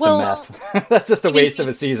 that's just a mess. That's just a waste of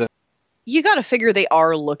a season. You got to figure they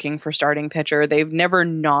are looking for starting pitcher. They've never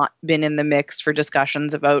not been in the mix for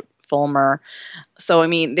discussions about Fulmer. So, I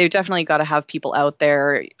mean, they've definitely got to have people out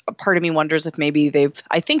there. A part of me wonders if maybe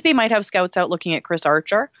I think they might have scouts out looking at Chris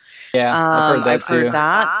Archer. Yeah, I've heard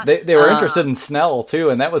that too. They were interested in Snell too,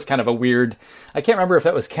 and that was kind of a weird. I can't remember if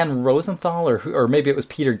that was Ken Rosenthal or maybe it was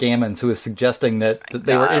Peter Gammons who was suggesting that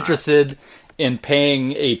they were interested in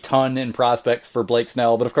paying a ton in prospects for Blake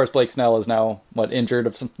Snell. But of course, Blake Snell is now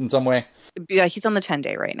injured in some way. Yeah, he's on the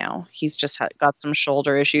 10-day right now. He's just got some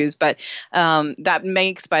shoulder issues. But that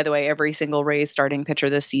makes, by the way, every single Rays starting pitcher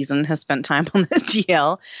this season has spent time on the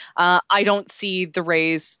DL. I don't see the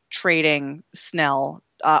Rays trading Snell.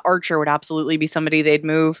 Archer would absolutely be somebody they'd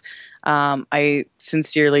move. I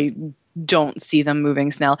sincerely don't see them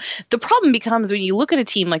moving Snell. The problem becomes when you look at a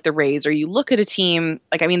team like the Rays, or you look at a team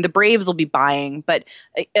the Braves will be buying. But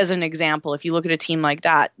as an example, if you look at a team like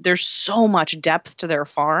that, there's so much depth to their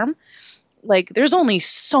farm. There's only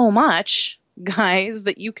so much guys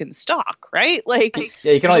that you can stock, right?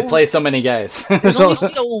 You can only play so many guys. There's only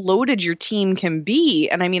so loaded your team can be.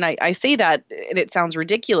 And I mean, I say that and it sounds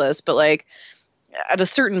ridiculous, but at a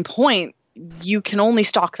certain point, you can only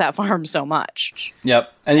stock that farm so much.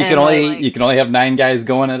 Yep. And you can only have 9 guys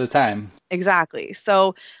going at a time. Exactly.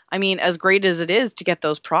 So, I mean, as great as it is to get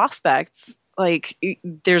those prospects,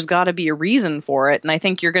 there's got to be a reason for it. And I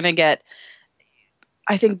think you're going to get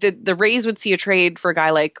I think that the Rays would see a trade for a guy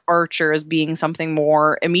like Archer as being something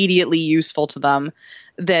more immediately useful to them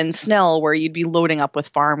than Snell, where you'd be loading up with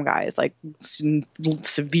farm guys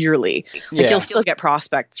severely. You'll still get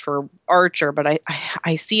prospects for Archer, but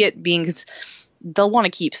I see it being because they'll want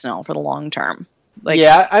to keep Snell for the long term.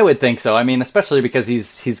 I would think so. I mean, especially because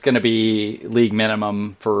he's going to be league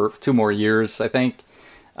minimum for 2 more years, I think.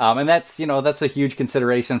 And that's a huge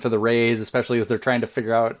consideration for the Rays, especially as they're trying to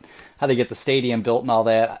figure out how to get the stadium built and all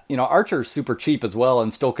that. Archer's super cheap as well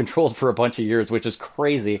and still controlled for a bunch of years, which is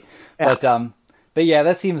crazy. Yeah. But yeah,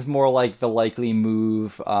 that seems more like the likely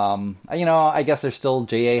move. I guess there's still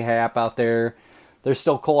J.A. Happ out there. There's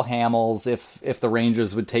still Cole Hamels if the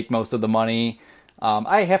Rangers would take most of the money.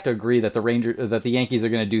 I have to agree that the Yankees are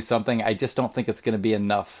going to do something. I just don't think it's going to be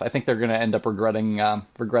enough. I think they're going to end up regretting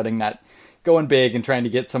not going big and trying to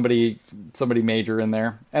get somebody major in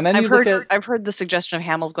there. And then I've heard the suggestion of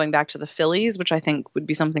Hamels going back to the Phillies, which I think would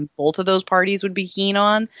be something both of those parties would be keen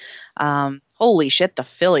on. Holy shit, the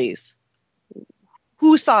Phillies.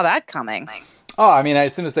 Who saw that coming? Oh, I mean,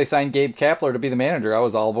 as soon as they signed Gabe Kapler to be the manager, I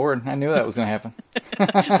was all aboard. I knew that was going to happen.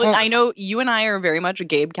 Look, I know you and I are very much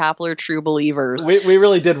Gabe Kapler true believers. We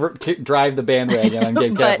really did drive the bandwagon on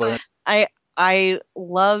Gabe Kapler. I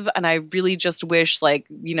love, and I really just wish,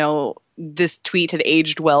 this tweet had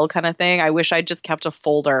aged well kind of thing. I wish I'd just kept a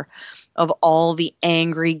folder of all the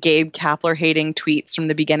angry Gabe Kapler hating tweets from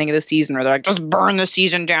the beginning of the season where they're like, just burn the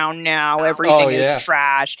season down now. Everything is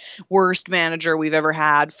trash. Worst manager we've ever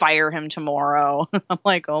had. Fire him tomorrow. I'm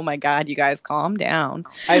like, oh my God, you guys calm down.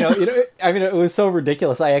 I know. It was so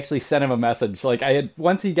ridiculous. I actually sent him a message.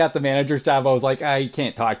 Once he got the manager's job, I was like, he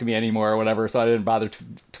can't talk to me anymore or whatever. So I didn't bother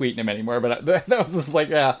tweeting him anymore. But that was just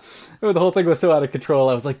the whole thing was so out of control.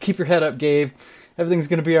 I was like, keep your head up, Gabe. Everything's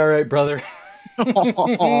going to be all right, brother.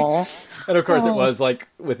 And of course it was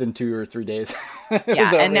within 2 or 3 days.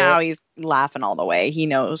 And now he's laughing all the way. He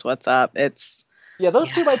knows what's up. Those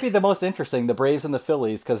two might be the most interesting, the Braves and the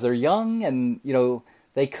Phillies, because they're young and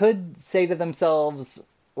they could say to themselves,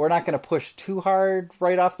 we're not going to push too hard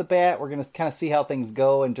right off the bat. We're going to kind of see how things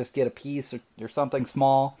go and just get a piece or something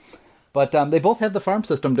small. But they both had the farm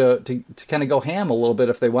system to kind of go ham a little bit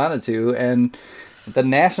if they wanted to. And the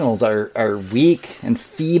Nationals are weak and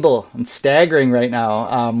feeble and staggering right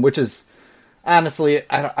now, which is honestly,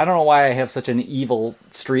 I don't know why I have such an evil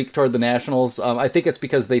streak toward the Nationals. I think it's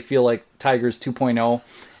because they feel like Tigers 2.0,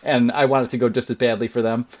 and I want it to go just as badly for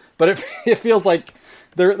them. But it feels like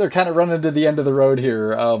they're kind of running to the end of the road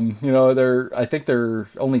here. I think they're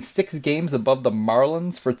only 6 games above the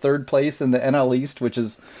Marlins for third place in the NL East, which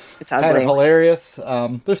is kind of hilarious.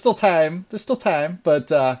 There's still time.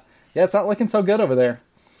 But yeah, it's not looking so good over there.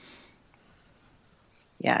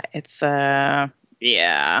 Yeah, it's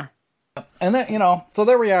yeah. And that, so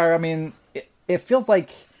there we are. I mean, it feels like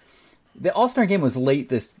the All-Star game was late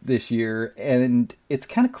this year, and it's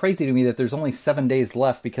kind of crazy to me that there's only 7 days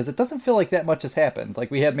left because it doesn't feel like that much has happened.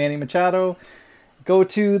 Like, we had Manny Machado go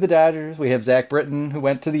to the Dodgers, we have Zach Britton who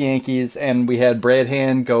went to the Yankees, and we had Brad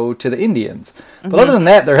Hand go to the Indians. Mm-hmm. But other than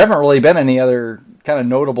that, there haven't really been any other kind of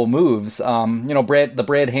notable moves. The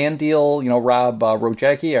Brad Hand deal, Rob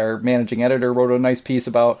Rojacki, our managing editor, wrote a nice piece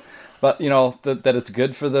about, but that it's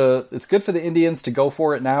good for the Indians to go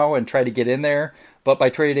for it now and try to get in there. But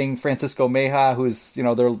by trading Francisco Meja, who's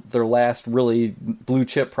their last really blue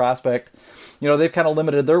chip prospect, they've kind of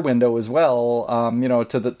limited their window as well.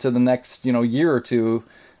 To the next year or two,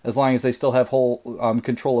 as long as they still have whole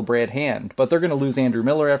control of Brad Hand. But they're going to lose Andrew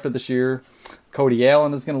Miller after this year. Cody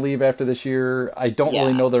Allen is going to leave after this year. I don't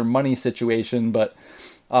really know their money situation, but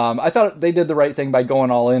I thought they did the right thing by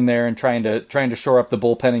going all in there and trying to shore up the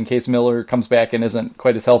bullpen in case Miller comes back and isn't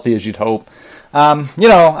quite as healthy as you'd hope.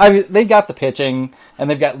 They got the pitching, and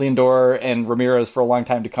they've got Lindor and Ramirez for a long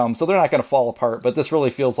time to come, so they're not going to fall apart. But this really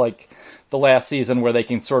feels like the last season where they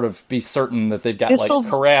can sort of be certain that they've got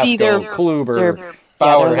Carrasco, Kluber,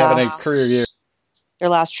 Bauer having a career year. Their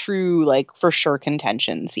last true, for sure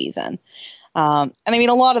contention season. And I mean,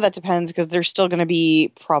 a lot of that depends because they're still going to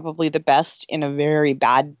be probably the best in a very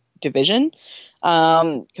bad division.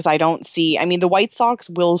 Because I don't see, the White Sox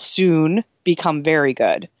will soon become very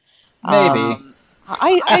good. Maybe.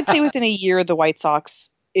 I'd say within a year, the White Sox,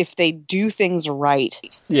 if they do things right,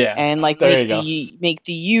 and make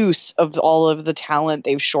the use of all of the talent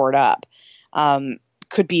they've shored up,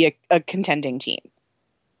 could be a contending team.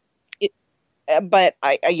 But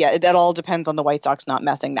that all depends on the White Sox not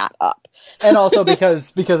messing that up. And also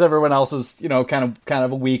because everyone else is kind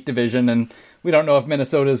of a weak division, and we don't know if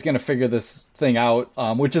Minnesota is going to figure this thing out,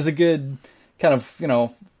 which is a good kind of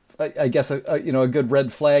I guess a good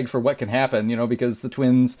red flag for what can happen, because the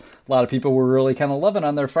Twins, a lot of people were really kind of loving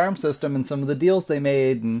on their farm system and some of the deals they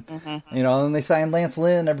made, and and they signed Lance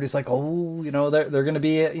Lynn. Everybody's like, they're going to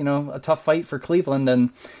be a tough fight for Cleveland,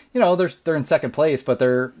 and they're in second place, but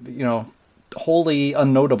they're wholly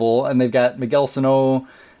unnotable, and they've got Miguel Sano,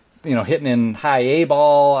 hitting in high A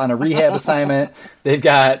ball on a rehab assignment. They've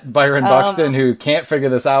got Byron Buxton who can't figure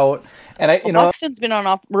this out. And Buxton's been on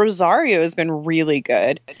off. Rosario has been really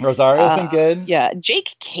good. Rosario's been good. Yeah,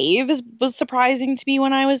 Jake Cave was surprising to me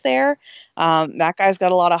when I was there. That guy's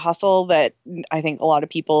got a lot of hustle that I think a lot of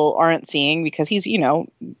people aren't seeing because he's,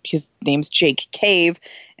 his name's Jake Cave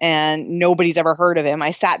and nobody's ever heard of him.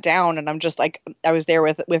 I sat down and I'm just like, I was there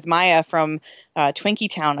with Maya from Twinkie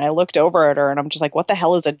Town. I looked over at her and I'm just like, what the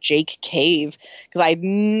hell is a Jake Cave? Because I'd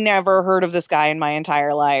never heard of this guy in my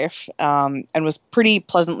entire life, and was pretty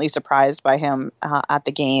pleasantly surprised by him at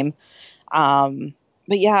the game.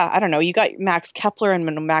 But yeah, I don't know. You got Max Kepler,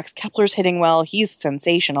 and Max Kepler's hitting well. He's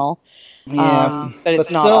sensational. Yeah, but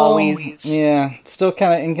it's not always. Yeah, still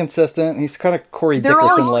kind of inconsistent. He's kind of Corey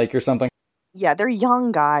Dickerson-like or something. Yeah, they're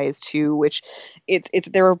young guys too, which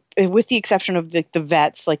they're with the exception of the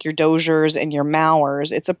vets like your Doziers and your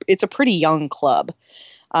Mauers. It's a pretty young club.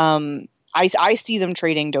 I see them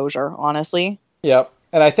trading Dozier, honestly. Yep,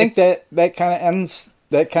 and I think that kind of ends.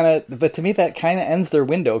 But to me, that kind of ends their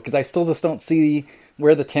window because I still just don't see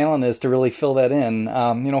where the talent is to really fill that in.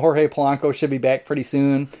 Jorge Polanco should be back pretty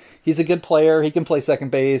soon. He's a good player. He can play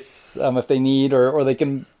second base if they need, or they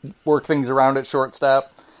can work things around at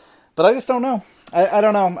shortstop. But I just don't know. I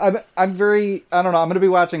don't know. I'm going to be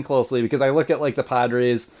watching closely because I look at the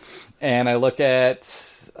Padres and I look at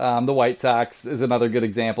the White Sox is another good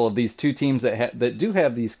example of these two teams that do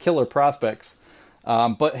have these killer prospects.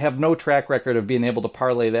 But have no track record of being able to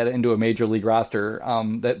parlay that into a major league roster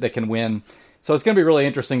that can win. So it's going to be really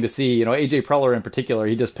interesting to see. AJ Preller in particular,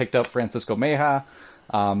 he just picked up Francisco Meja.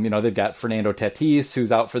 They've got Fernando Tatis,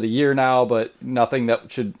 who's out for the year now, but nothing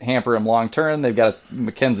that should hamper him long term. They've got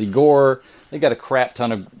Mackenzie Gore. They've got a crap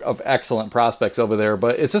ton of excellent prospects over there.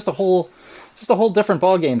 But it's just a whole different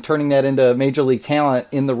ballgame turning that into major league talent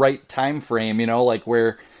in the right time frame.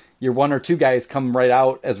 Where your one or two guys come right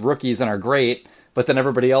out as rookies and are great. But then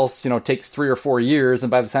everybody else, takes 3 or 4 years,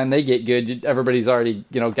 and by the time they get good, everybody's already,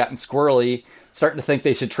 gotten squirrely, starting to think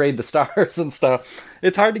they should trade the stars and stuff.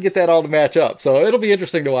 It's hard to get that all to match up. So it'll be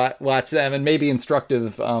interesting to watch them, and maybe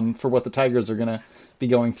instructive for what the Tigers are going to be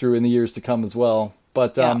going through in the years to come as well.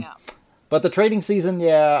 But But the trading season,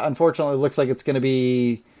 yeah, unfortunately, looks like it's going to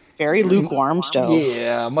be very lukewarm still.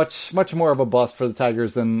 Yeah, much more of a bust for the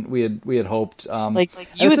Tigers than we had hoped. You would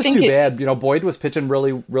it's think just too bad. Boyd was pitching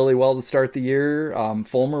really well to start the year.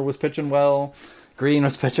 Fulmer was pitching well. Green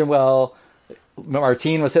was pitching well.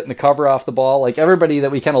 Martine was hitting the cover off the ball. Like, everybody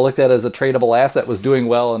that we kind of looked at as a tradable asset was doing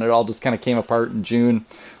well, and it all just kind of came apart in June.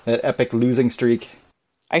 That epic losing streak.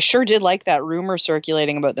 I sure did like that rumor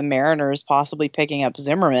circulating about the Mariners possibly picking up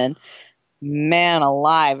Zimmerman. Man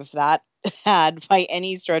alive, if that had by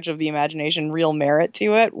any stretch of the imagination real merit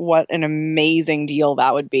to it, what an amazing deal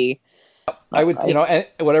that would be. I would,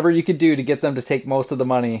 whatever you could do to get them to take most of the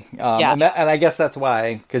money. And I guess that's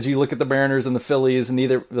why, because you look at the Mariners and the Phillies, and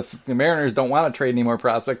the Mariners don't want to trade any more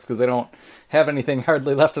prospects because they don't have anything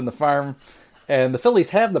hardly left in the farm. And the Phillies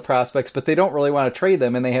have the prospects, but they don't really want to trade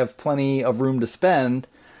them, and they have plenty of room to spend.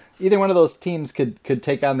 Either one of those teams could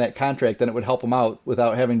take on that contract, and it would help them out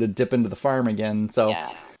without having to dip into the farm again. So.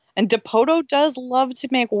 Yeah. And Dipoto does love to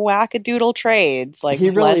make wackadoodle trades. Like, he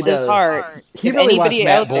really bless his heart. He really wants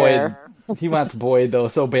Matt Boyd. He wants Boyd, though,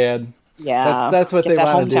 so bad. Yeah. That's what they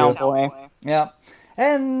want to do. Hometown boy. Yeah.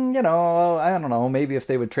 And, I don't know, maybe if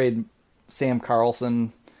they would trade Sam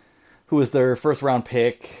Carlson, who was their first-round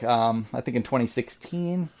pick, I think in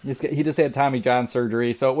 2016. He just had Tommy John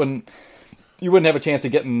surgery, so you wouldn't have a chance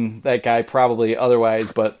of getting that guy probably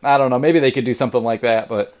otherwise. But I don't know, maybe they could do something like that,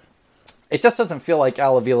 but it just doesn't feel like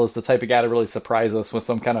Al Avila is the type of guy to really surprise us with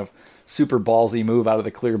some kind of super ballsy move out of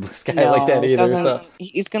the clear blue sky like that either.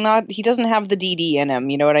 He doesn't have the DD in him,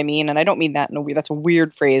 you know what I mean? And I don't mean that in a weird, that's a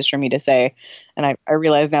weird phrase for me to say. And I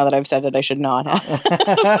realize now that I've said it, I should not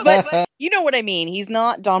have. but you know what I mean? He's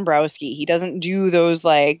not Dombrowski. He doesn't do those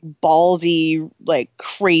like ballsy, like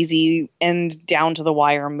crazy end down to the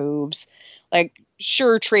wire moves. Like,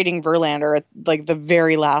 sure, trading Verlander at like the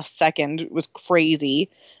very last second was crazy.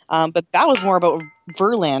 But that was more about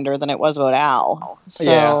Verlander than it was about Al.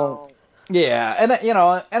 So yeah,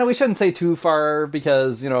 and we shouldn't say too far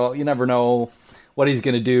because you never know what he's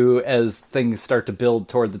going to do as things start to build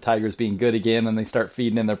toward the Tigers being good again and they start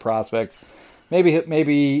feeding in their prospects.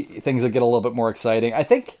 Maybe things will get a little bit more exciting. I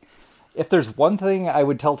think if there's one thing I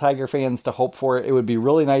would tell Tiger fans to hope for, it would be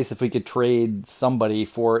really nice if we could trade somebody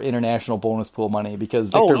for international bonus pool money because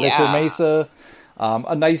Victor Mesa.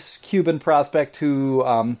 A nice Cuban prospect who,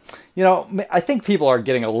 I think people are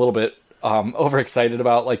getting a little bit overexcited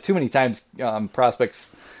about. Like, too many times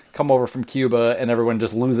prospects come over from Cuba and everyone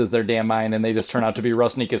just loses their damn mind and they just turn out to be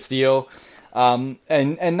Rusney Castillo.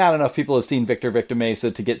 And not enough people have seen Victor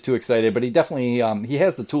Mesa to get too excited, but he definitely he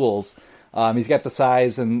has the tools. He's got the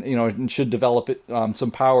size and should develop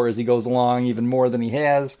some power as he goes along even more than he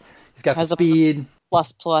has. He's got the speed.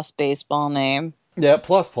 Plus baseball name. Yeah,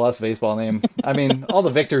 plus baseball name. I mean, all the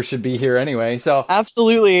Victors should be here anyway. So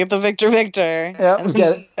absolutely, the Victor. Yeah, we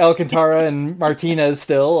got Alcantara and Martinez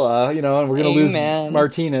still. And we're going to lose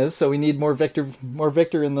Martinez, so we need more Victor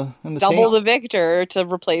in the double the Victor to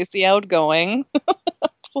replace the outgoing.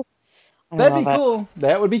 That'd be cool.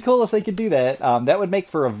 That would be cool if they could do that. That would make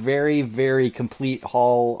for a very, very complete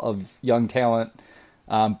haul of young talent.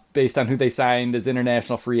 Based on who they signed as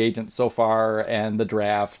international free agents so far and the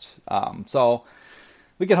draft. So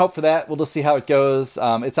we can hope for that. We'll just see how it goes.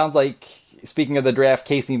 It sounds like, speaking of the draft,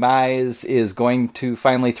 Casey Mize is going to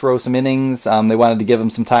finally throw some innings. They wanted to give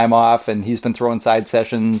him some time off, and he's been throwing side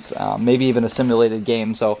sessions, maybe even a simulated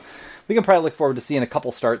game. So we can probably look forward to seeing a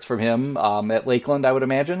couple starts from him at Lakeland, I would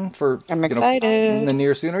imagine. I'm excited. In the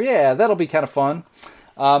near sooner. Yeah, that'll be kind of fun.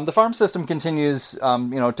 The farm system continues,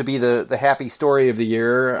 to be the happy story of the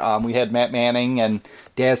year. We had Matt Manning and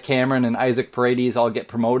Daz Cameron and Isaac Paredes all get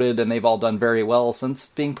promoted, and they've all done very well since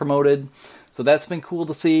being promoted. So that's been cool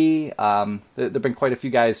to see. There've been quite a few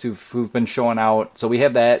guys who've been showing out, so we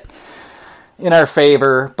have that in our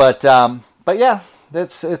favor. But yeah,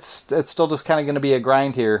 it's still just kind of going to be a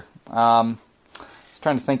grind here. I was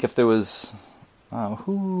trying to think if there was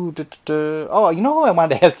who I wanted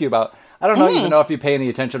to ask you about. I don't even know if you pay any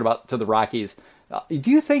attention to the Rockies.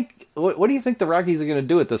 Do you think? What do you think the Rockies are going to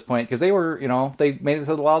do at this point? Because they were, they made it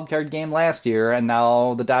to the wild card game last year, and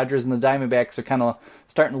now the Dodgers and the Diamondbacks are kind of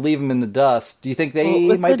starting to leave them in the dust. Do you think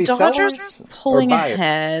they might be sellers? The Dodgers pulling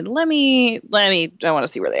ahead. Let me. I want to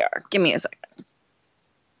see where they are. Give me a second.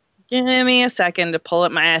 Give me a second to pull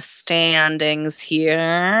up my standings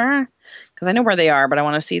here, because I know where they are, but I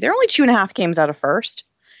want to see. They're only 2.5 games out of first.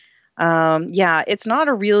 It's not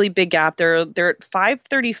a really big gap. They're at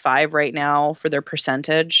 535 right now for their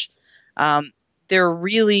percentage. They're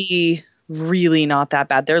really, really not that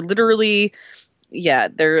bad. They're literally,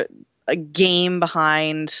 they're a game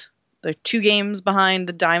behind. They're 2 games behind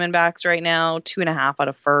the Diamondbacks right now, 2.5 out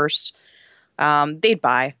of first. They'd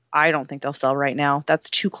buy. I don't think they'll sell right now. That's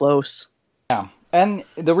too close. Yeah, and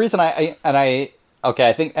the reason I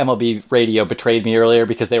think MLB Radio betrayed me earlier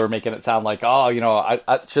because they were making it sound like,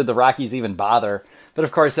 should the Rockies even bother? But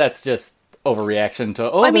of course, that's just overreaction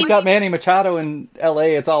to, they've got Manny Machado in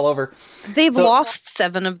LA, it's all over. They've lost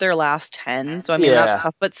 7 of their last 10, so that's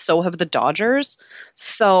tough, but so have the Dodgers.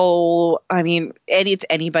 So, it's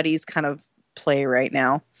anybody's kind of play right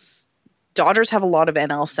now. Dodgers have a lot of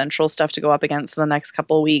NL Central stuff to go up against in the next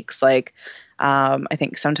couple of weeks. Like, I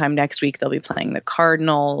think sometime next week they'll be playing the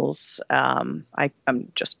Cardinals. I'm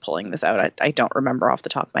just pulling this out. I don't remember off the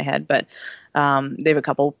top of my head, but they have a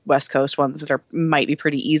couple West Coast ones that might be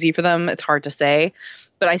pretty easy for them. It's hard to say,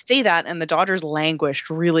 but I say that, and the Dodgers languished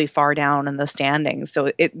really far down in the standings, so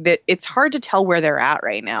it's hard to tell where they're at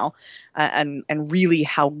right now, and really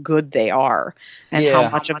how good they are, and how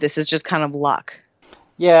much of this is just kind of luck.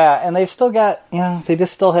 Yeah, and they've still got, they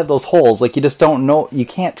just still have those holes. Like, you just don't know, you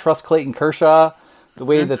can't trust Clayton Kershaw the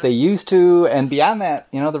way that they used to. And beyond that,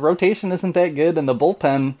 the rotation isn't that good, and the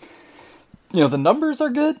bullpen, the numbers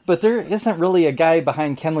are good, but there isn't really a guy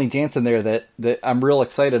behind Kenley Jansen there that I'm real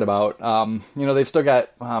excited about. They've still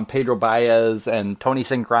got Pedro Baez and Tony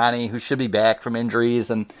Cingrani, who should be back from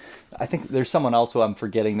injuries, and I think there's someone else who I'm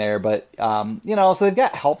forgetting there. But, so they've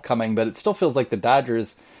got help coming, but it still feels like the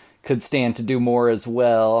Dodgers could stand to do more as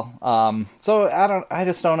well. So I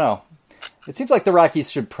just don't know. It seems like the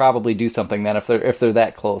Rockies should probably do something then if they're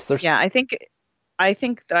that close. I think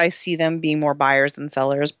that I see them being more buyers than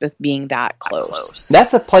sellers, but being that close.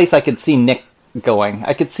 That's a place I could see Nick going.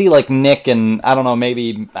 I could see like Nick and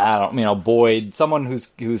Boyd, someone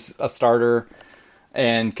who's a starter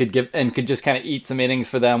and could just kind of eat some innings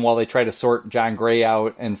for them while they try to sort John Gray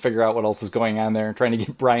out and figure out what else is going on there and trying to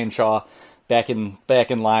get Brian Shaw back in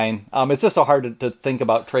line. It's just so hard to think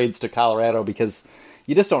about trades to Colorado because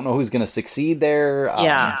you just don't know who's going to succeed there.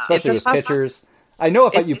 Especially with pitchers. I know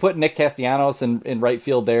if you put Nick Castellanos in right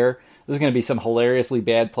field there, there's going to be some hilariously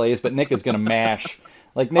bad plays, but Nick is going to mash.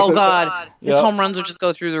 Like Nick his home runs will just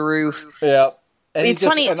go through the roof. Yeah. And it's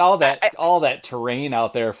funny, and all that terrain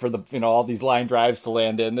out there for the all these line drives to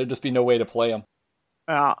land in. There'd just be no way to play them.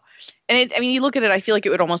 And you look at it, I feel like it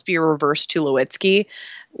would almost be a reverse Tulowitzki,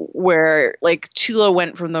 where like Tulo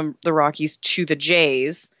went from the Rockies to the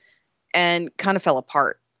Jays and kind of fell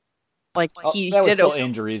apart. Like that was still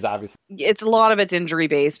injuries, obviously. A lot of it's injury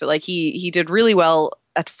based, but like he did really well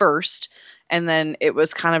at first, and then it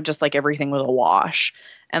was kind of just like everything was a wash.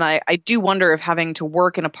 And I do wonder if having to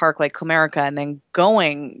work in a park like Comerica and then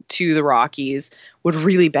going to the Rockies would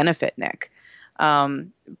really benefit Nick.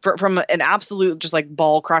 From an absolute just like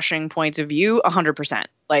ball crushing point of view, 100%.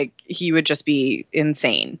 Like he would just be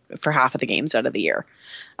insane for half of the games out of the year.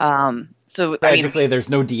 So basically, there's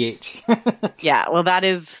no DH. Yeah, well, that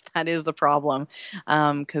is the problem,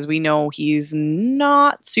 because we know he's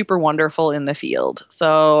not super wonderful in the field.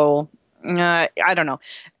 So I don't know.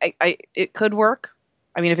 It could work.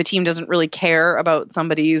 I mean, if a team doesn't really care about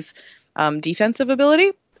somebody's defensive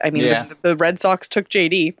ability, the Red Sox took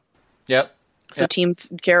JD. Yep. So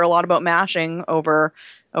teams care a lot about mashing over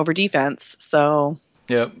defense. So.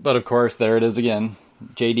 Yep, but of course, there it is again.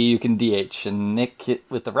 JD, you can DH, and Nick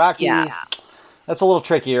with the Rockies. Yeah. That's a little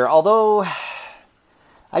trickier. Although,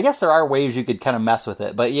 I guess there are ways you could kind of mess with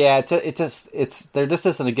it. But yeah, there just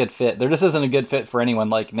isn't a good fit. There just isn't a good fit for anyone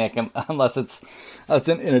like Nick, unless it's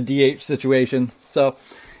in a DH situation. So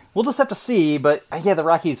we'll just have to see. But yeah, the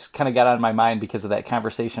Rockies kind of got out of my mind because of that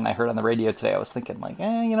conversation I heard on the radio today. I was thinking like,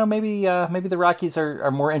 maybe the Rockies are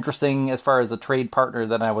more interesting as far as a trade partner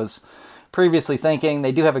than I was previously thinking.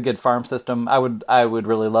 They do have a good farm system. I would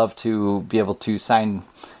really love to be able to sign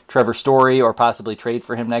Trevor Story or possibly trade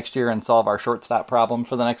for him next year and solve our shortstop problem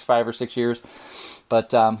for the next 5 or 6 years.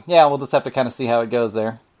 But we'll just have to kind of see how it goes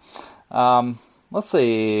there. Let's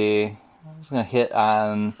see. I was going to hit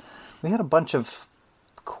on. We had a bunch of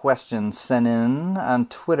questions sent in on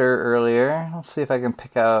Twitter earlier. Let's see if I can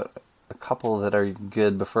pick out a couple that are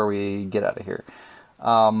good before we get out of here.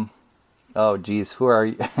 Oh, geez, who are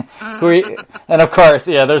you? And of course,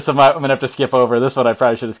 there's some I'm going to have to skip over. This one I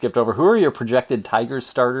probably should have skipped over. Who are your projected Tigers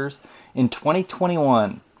starters in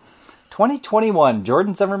 2021? 2021,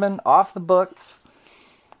 Jordan Zimmermann off the books.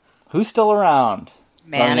 Who's still around?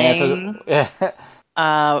 Manning. Would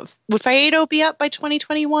Faedo be up by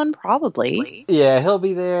 2021? Probably. Yeah, he'll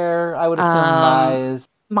be there. I would assume Mize.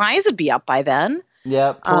 Mize would be up by then.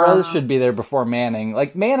 Yeah, Perez should be there before Manning.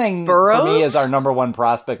 Like Manning, Burrows? For me, is our number one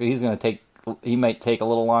prospect. He might take a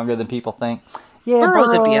little longer than people think. Yeah,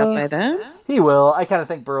 Burrows would be up by then. He will. I kind of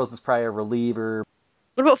think Burrows is probably a reliever.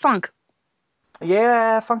 What about Funk?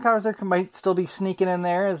 Yeah, Funkhauser might still be sneaking in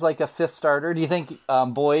there as like a fifth starter. Do you think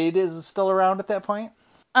Boyd is still around at that point?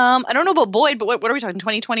 I don't know about Boyd, but what are we talking?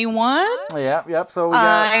 2021? Yep. So we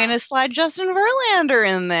got. I'm gonna slide Justin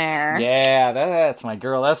Verlander in there. Yeah, that's my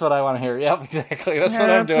girl. That's what I want to hear. Yep, exactly. That's what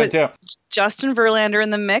I'm doing too. Justin Verlander in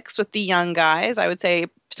the mix with the young guys. I would say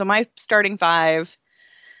so. My starting five.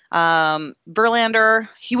 Verlander,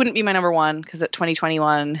 he wouldn't be my number one because at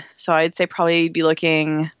 2021. So I'd say probably be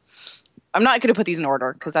looking. I'm not going to put these in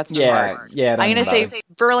order because that's too hard. Yeah. I'm going to say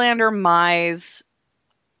Verlander, Mize,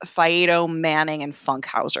 Faedo, Manning, and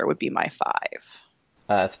Funkhauser would be my five.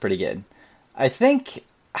 That's pretty good. I think.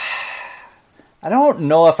 I don't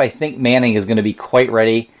know if I think Manning is going to be quite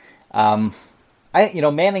ready. Manning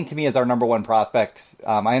to me is our number one prospect.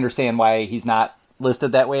 I understand why he's not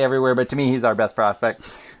listed that way everywhere, but to me, he's our best prospect.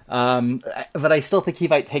 But I still think he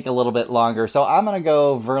might take a little bit longer. So I'm going to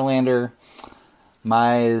go Verlander,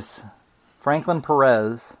 Mize, Franklin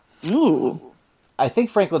Perez. Ooh. I think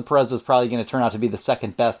Franklin Perez is probably going to turn out to be the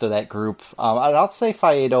second best of that group. I'd say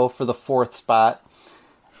Faedo for the fourth spot.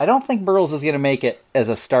 I don't think Burles is going to make it as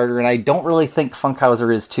a starter, and I don't really think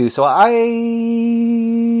Funkhauser is too. So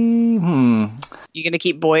You going to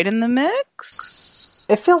keep Boyd in the mix?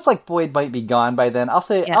 It feels like Boyd might be gone by then. I'll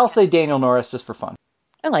say Daniel Norris just for fun.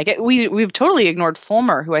 I like it. We've totally ignored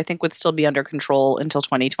Fulmer, who I think would still be under control until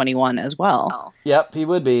 2021 as well. Yep, he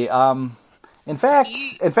would be. In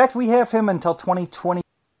fact, we have him until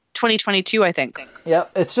 2022, I think.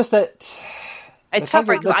 Yep, it's just that it's tough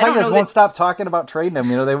because the Tigers won't stop talking about trading him.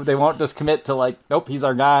 They won't just commit to like, nope, he's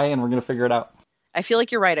our guy, and we're going to figure it out. I feel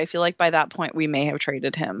like you're right. I feel like by that point we may have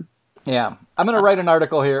traded him. Yeah, I'm going to write an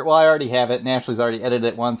article here. Well, I already have it, and Ashley's already edited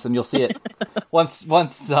it once, and you'll see it once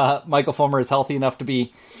Michael Fulmer is healthy enough to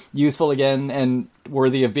be useful again and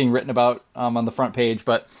worthy of being written about on the front page.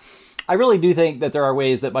 But I really do think that there are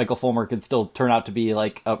ways that Michael Fulmer could still turn out to be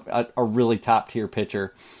like a really top-tier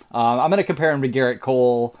pitcher. I'm going to compare him to Garrett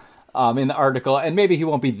Cole in the article, and maybe he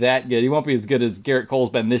won't be that good. He won't be as good as Garrett Cole's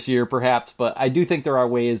been this year, perhaps, but I do think there are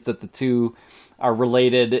ways that the two are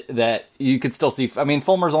related that you could still see. I mean,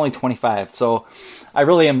 Fulmer's only 25, so I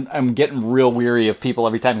really am getting real weary of people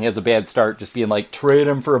every time he has a bad start just being like, trade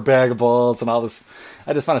him for a bag of balls and all this.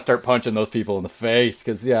 I just want to start punching those people in the face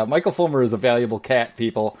because, yeah, Michael Fulmer is a valuable cat,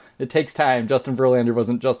 people. It takes time. Justin Verlander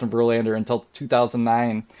wasn't Justin Verlander until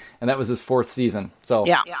 2009, and that was his fourth season. So,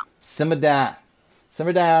 simmer down.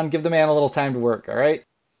 Simmer down. Give the man a little time to work, all right?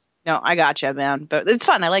 No, I gotcha, man. But it's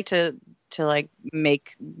fun. I like to like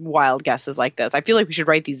make wild guesses like this. I feel like we should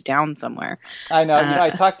write these down somewhere. I know. I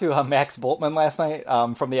talked to Max Boltman last night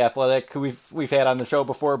from The Athletic, who we've had on the show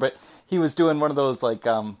before, but he was doing one of those like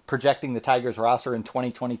projecting the Tigers roster in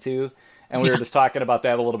 2022, and we were just talking about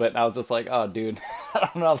that a little bit, and I was just like, oh, dude, I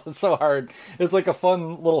don't know, it's so hard. It's like a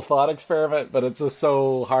fun little thought experiment, but it's just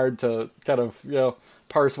so hard to kind of,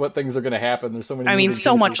 parse what things are going to happen. There's so many. I mean,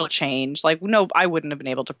 so much will change. Like, no, I wouldn't have been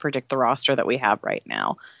able to predict the roster that we have right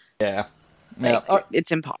now. Yeah.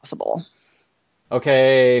 It's impossible.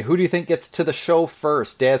 Okay, who do you think gets to the show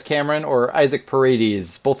first, Daz Cameron or Isaac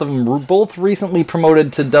Paredes? Both of them both recently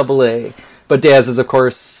promoted to Double-A, but Daz is, of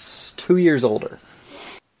course, 2 years older.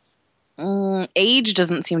 Age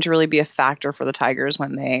doesn't seem to really be a factor for the Tigers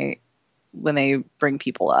when they bring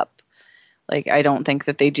people up. Like, I don't think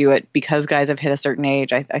that they do it because guys have hit a certain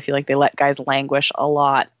age. I feel like they let guys languish a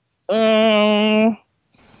lot. I'm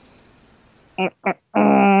going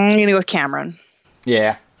to go with Cameron.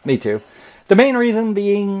 Yeah, me too. The main reason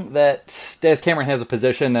being that Daz Cameron has a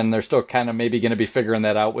position, and they're still kind of maybe going to be figuring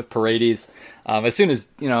that out with Paredes. As soon as,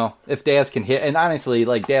 if Daz can hit, and honestly,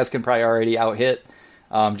 like, Daz can probably already out-hit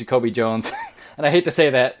Jacoby Jones. And I hate to say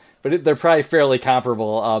that, but they're probably fairly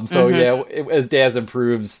comparable. As Daz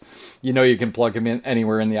improves, you can plug him in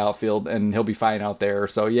anywhere in the outfield, and he'll be fine out there.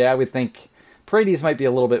 So, yeah, I would think Paredes might be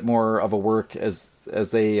a little bit more of a work as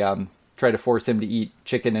they try to force him to eat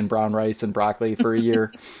chicken and brown rice and broccoli for a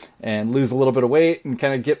year and lose a little bit of weight and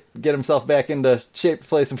kind of get himself back into shape to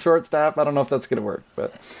play some shortstop. I don't know if that's going to work,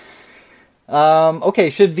 but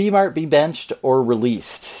okay. Should V-Mart be benched or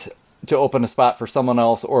released to open a spot for someone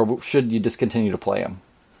else, or should you just continue to play him?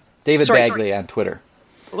 David Bagley on Twitter.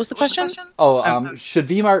 What was the question? Should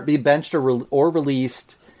V-Mart be benched or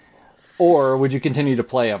released, or would you continue to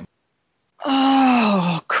play him?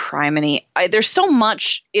 Oh, criminy. There's so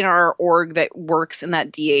much in our org that works in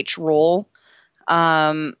that DH role.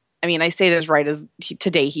 I mean, I say this right as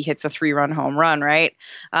today he hits a 3-run home run, right?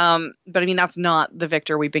 But I mean, that's not the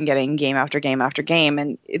Victor we've been getting game after game after game.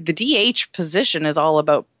 And the DH position is all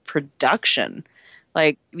about production.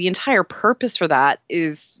 Like, the entire purpose for that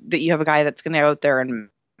is that you have a guy that's going to go out there and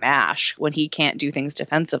mash when he can't do things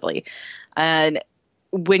defensively. And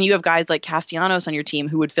when you have guys like Castellanos on your team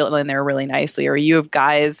who would fill in there really nicely, or you have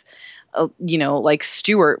guys, like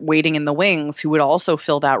Stewart waiting in the wings who would also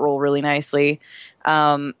fill that role really nicely.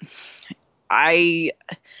 From a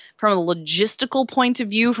logistical point of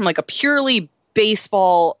view, from like a purely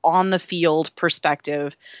baseball on the field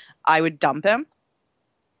perspective, I would dump him.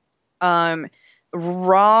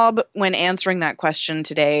 Rob, when answering that question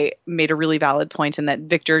today, made a really valid point in that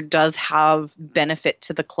Victor does have benefit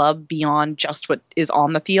to the club beyond just what is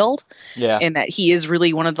on the field. Yeah. And that he is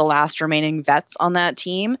really one of the last remaining vets on that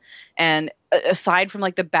team. And aside from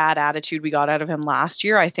like the bad attitude we got out of him last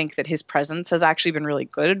year, I think that his presence has actually been really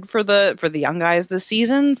good for the young guys this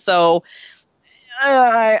season. So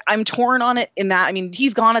I'm torn on it in that. I mean,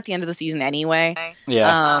 he's gone at the end of the season anyway.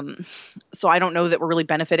 Yeah. So I don't know that we're really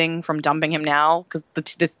benefiting from dumping him now because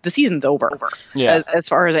the season's over. Yeah. As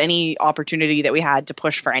far as any opportunity that we had to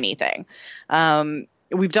push for anything.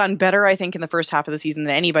 We've done better, I think, in the first half of the season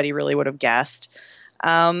than anybody really would have guessed.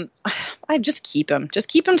 I'd just keep him. Just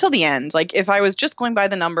keep him till the end. Like, if I was just going by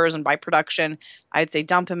the numbers and by production, I'd say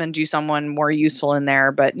dump him and do someone more useful in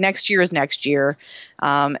there. But next year is next year.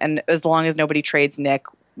 And as long as nobody trades Nick,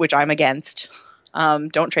 which I'm against,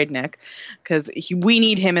 don't trade Nick, because we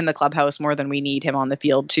need him in the clubhouse more than we need him on the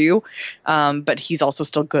field too. But he's also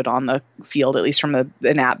still good on the field, at least from an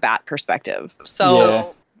at-bat perspective. So...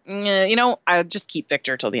 Yeah. I just keep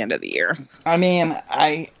Victor till the end of the year. I mean,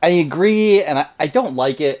 I agree, and I don't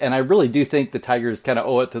like it, and I really do think the Tigers kind of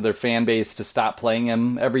owe it to their fan base to stop playing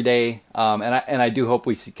him every day. And I do hope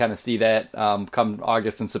we kind of see that come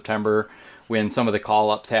August and September when some of the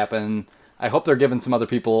call-ups happen. I hope they're giving some other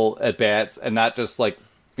people at-bats and not just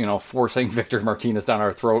forcing Victor Martinez down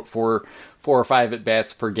our throat for 4 or 5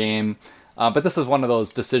 at-bats per game. But this is one of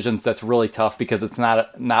those decisions that's really tough because it's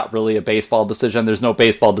not really a baseball decision. There's no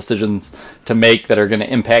baseball decisions to make that are going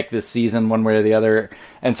to impact this season one way or the other.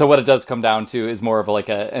 And so what it does come down to is more of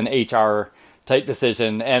an HR type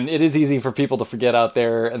decision. And it is easy for people to forget out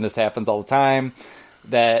there, and this happens all the time,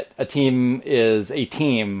 that a team is a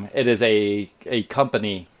team. It is a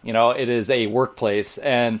company. It is a workplace.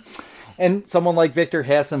 And someone like Victor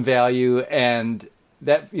has some value, and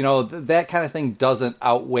that that kind of thing doesn't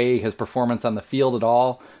outweigh his performance on the field at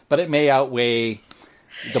all, but it may outweigh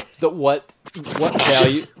the what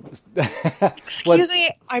value. Excuse me,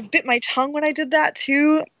 I bit my tongue when I did that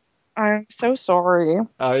too. I'm so sorry.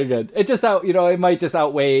 Oh, you're good. It just it might just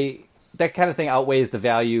outweigh, that kind of thing outweighs the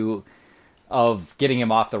value of getting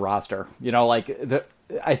him off the roster.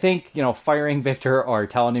 I think, firing Victor or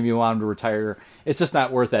telling him you want him to retire, it's just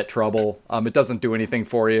not worth that trouble. It doesn't do anything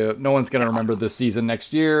for you. No one's going to remember this season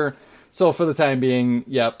next year. So for the time being,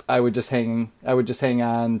 I would just hang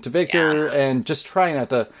on to Victor and just try not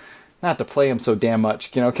to play him so damn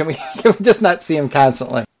much. Can we just not see him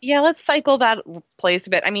constantly? Yeah, let's cycle that place a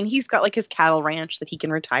bit. I mean, he's got his cattle ranch that he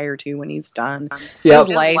can retire to when he's done. Yeah, his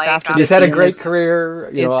life after he's had a great career.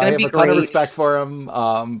 I have a ton of respect for him.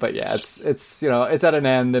 But yeah, it's it's at an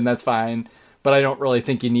end, and that's fine. But I don't really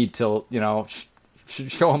think you need to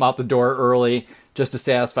show him out the door early just to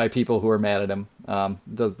satisfy people who are mad at him.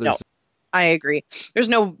 No, I agree. There's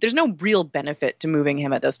no real benefit to moving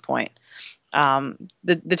him at this point.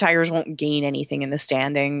 The Tigers won't gain anything in the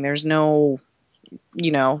standing. There's no,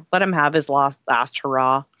 let him have his last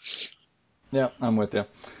hurrah. Yeah, I'm with you.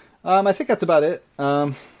 I think that's about it. Do you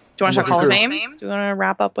want to talk Hall of Fame? Do you want to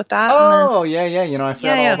wrap up with that? Oh, yeah. I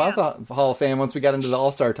forgot all about the Hall of Fame once we got into the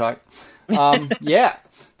All-Star talk. Yeah,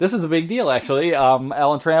 this is a big deal, actually.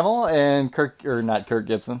 Alan Trammell and not Kirk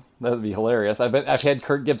Gibson. That would be hilarious. I've had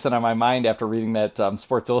Kirk Gibson on my mind after reading that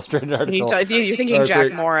Sports Illustrated article. You're thinking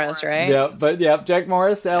Jack Morris, right? Yeah, Jack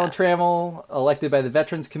Morris, Alan Trammell, elected by the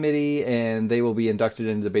Veterans Committee, and they will be inducted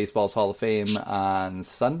into baseball's Hall of Fame on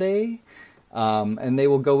Sunday. And they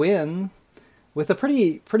will go in with a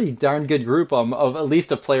pretty darn good group of at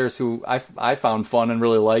least of players who I found fun and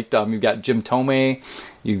really liked. You've got Jim Thome,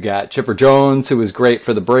 you've got Chipper Jones, who was great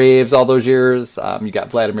for the Braves all those years. You got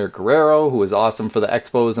Vladimir Guerrero, who was awesome for the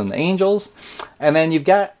Expos and the Angels, and then you've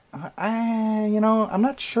got I'm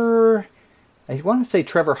not sure. I want to say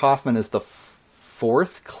Trevor Hoffman is the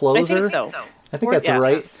fourth closer. I think so. I think that's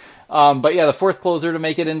right. But yeah, the fourth closer to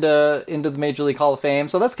make it into the Major League Hall of Fame.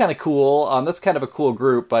 So that's kind of cool. That's kind of a cool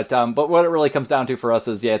group. But what it really comes down to for us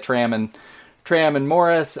is Tram and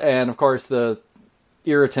Morris, and of course the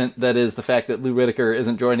irritant that is the fact that Lou Whitaker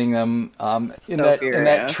isn't joining them in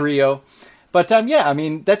that trio. But I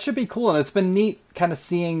mean, that should be cool, and it's been neat kind of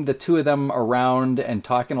seeing the two of them around and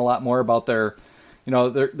talking a lot more about their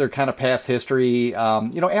kind of past history.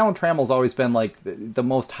 Alan Trammell's always been like the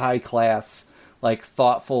most high class, like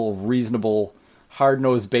thoughtful, reasonable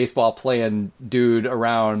hard-nosed baseball playing dude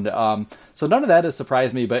around. So none of that has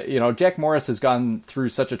surprised me, but, Jack Morris has gone through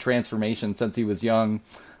such a transformation since he was young.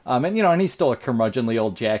 And he's still a curmudgeonly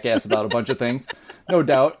old jackass about a bunch of things, no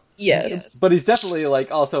doubt. Yes. But he's definitely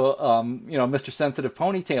also, Mr. Sensitive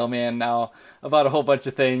Ponytail Man now about a whole bunch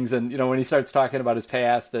of things. And, when he starts talking about his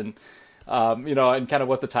past and, and kind of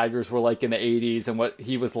what the Tigers were like in the 80s and what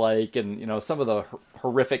he was like and, some of the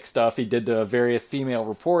horrific stuff he did to various female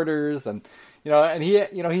reporters and, and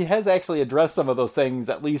he has actually addressed some of those things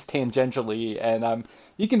at least tangentially. And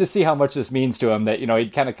you can just see how much this means to him that,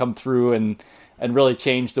 he'd kind of come through and really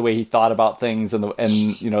changed the way he thought about things and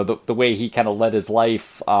the way he kind of led his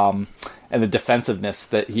life, and the defensiveness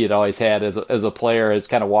that he had always had as a player has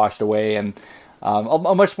kind of washed away, and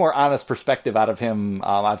a much more honest perspective out of him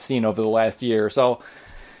I've seen over the last year. So,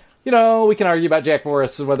 we can argue about Jack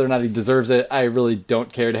Morris and whether or not he deserves it. I really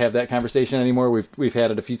don't care to have that conversation anymore. We've had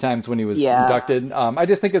it a few times when he was inducted. I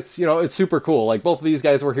just think it's it's super cool. Like both of these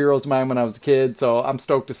guys were heroes of mine when I was a kid, so I'm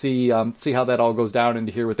stoked to see how that all goes down and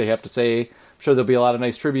to hear what they have to say. I'm sure there'll be a lot of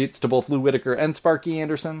nice tributes to both Lou Whitaker and Sparky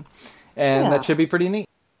Anderson, and that should be pretty neat.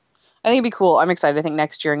 I think it'd be cool. I'm excited. I think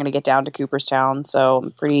next year I'm going to get down to Cooperstown, so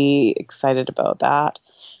I'm pretty excited about that.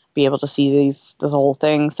 Be able to see this whole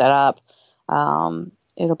thing set up.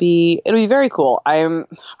 It'll be very cool. I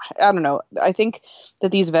don't know. I think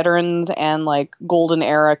that these veterans and like golden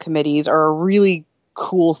era committees are a really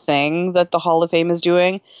cool thing that the Hall of Fame is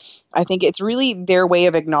doing. I think it's really their way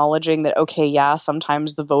of acknowledging that, okay, yeah,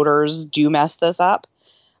 sometimes the voters do mess this up,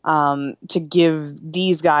 to give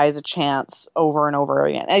these guys a chance over and over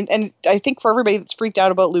again. And I think for everybody that's freaked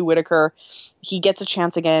out about Lou Whitaker, he gets a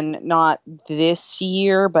chance again, not this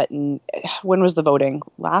year, but when was the voting?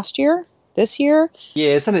 Last year? This year?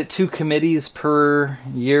 Yeah, isn't it 2 committees per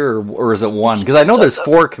year, or is it 1? Because I know there's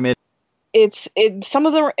 4 committees. Some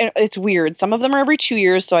of them, it's weird. Some of them are every 2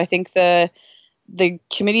 years, so I think the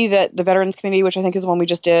committee the Veterans Committee, which I think is the one we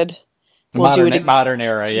just did, will do it. Modern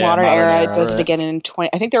era, yeah. Modern era does it again in 20.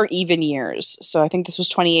 I think they're even years. So I think this was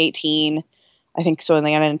 2018. I think so, and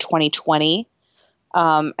they ended in 2020.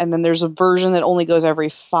 And then there's a version that only goes every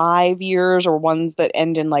 5 years, or ones that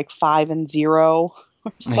end in like 5 and 0.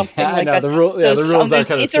 Or something like that. The rules are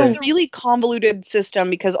kind of it's a really convoluted system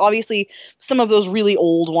because obviously some of those really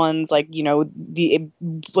old ones, like the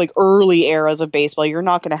like early eras of baseball, you're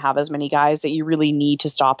not going to have as many guys that you really need to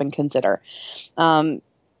stop and consider.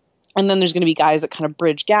 And then there's going to be guys that kind of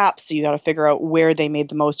bridge gaps, so you got to figure out where they made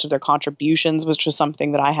the most of their contributions, which was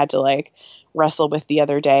something that I had to like wrestle with the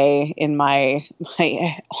other day in my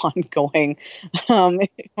ongoing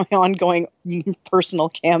personal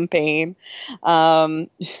campaign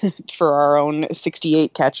for our own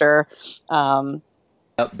 68 catcher.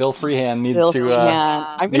 Bill Freehan needs to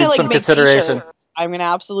I'm going to like make consideration. I'm going to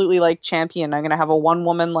absolutely like champion. I'm going to have a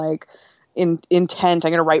one-woman like intent.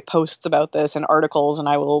 I'm going to write posts about this and articles, and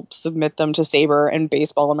I will submit them to Saber and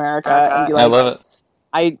Baseball America. And be like, I love it.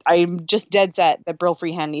 I'm just dead set that Bill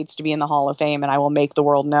Freehan needs to be in the Hall of Fame, and I will make the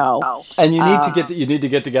world know. And you need to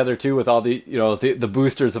get together too with all the the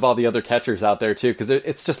boosters of all the other catchers out there too, because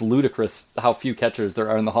it's just ludicrous how few catchers there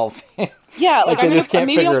are in the Hall of Fame. Yeah, like they just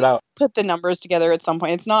can't figure it out. Put the numbers together at some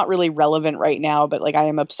point. It's not really relevant right now, but like I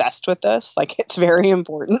am obsessed with this. Like it's very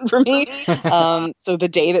important for me. So the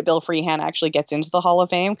day that Bill Freehan actually gets into the Hall of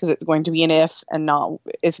Fame, because it's going to be an if and not,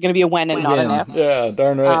 it's going to be a when and not an if. Yeah,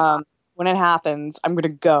 darn right. When it happens, I'm going to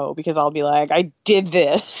go because I'll be like, I did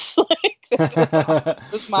this. Like, this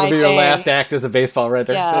was my It'll be thing. your last act as a baseball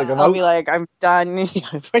writer. Yeah, I'll be like, I'm done.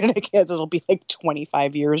 It'll be like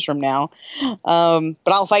 25 years from now. But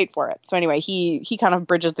I'll fight for it. So anyway, he kind of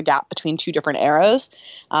bridges the gap between 2 different eras,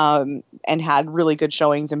 and had really good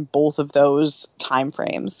showings in both of those time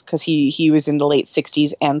frames because he was in the late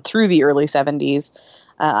 60s and through the early 70s.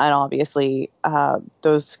 And obviously,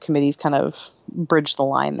 those committees kind of bridge the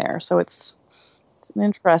line there. So it's an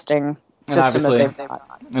interesting system that they've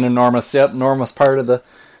got. An enormous part of the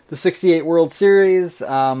 68 World Series.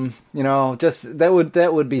 Just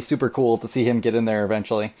that would be super cool to see him get in there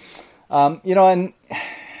eventually. And the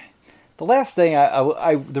last thing,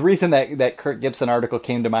 the reason that Kirk Gibson article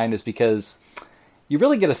came to mind is because you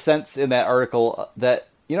really get a sense in that article that,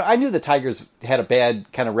 I knew the Tigers had a bad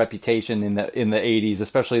kind of reputation in the 80s,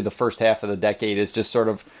 especially the first half of the decade, is just sort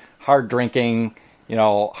of hard drinking,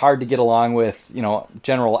 hard to get along with,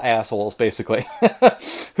 general assholes, basically,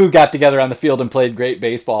 who got together on the field and played great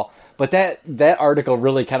baseball. But that article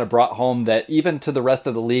really kind of brought home that even to the rest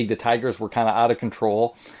of the league, the Tigers were kind of out of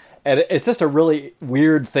control. And it's just a really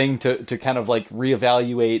weird thing to kind of like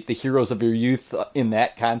reevaluate the heroes of your youth in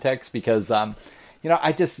that context, because,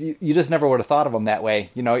 you just never would have thought of him that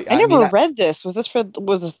way. I never read this. Was this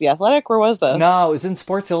The Athletic? Where was this? No, it was in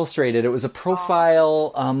Sports Illustrated. It was a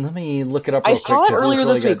profile. Let me look it up real quick. I saw it earlier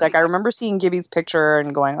this week. Like, I remember seeing Gibby's picture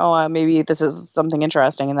and going, oh, maybe this is something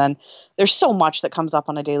interesting. And then there's so much that comes up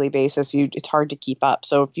on a daily basis. It's hard to keep up.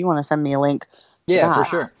 So if you want to send me a link to that. For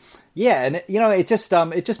sure. Yeah, and it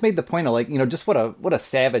just made the point of, like, just what a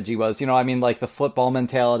savage he was. Like the football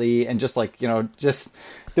mentality, and just like, just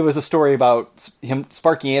there was a story about him,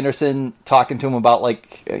 Sparky Anderson, talking to him about,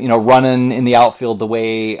 like, running in the outfield the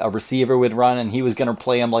way a receiver would run, and he was going to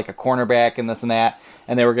play him like a cornerback and this and that,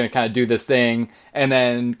 and they were going to kind of do this thing. And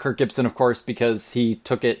then Kirk Gibson, of course, because he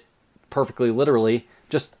took it perfectly literally,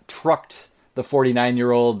 just trucked the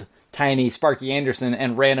 49-year-old tiny Sparky Anderson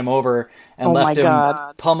and ran him over and left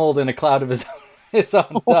him pummeled in a cloud of his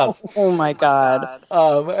own dust. Oh my God.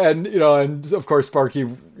 And of course Sparky,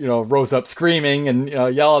 rose up screaming and,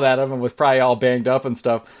 yelling at him, and was probably all banged up and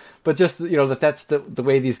stuff. But just, that's the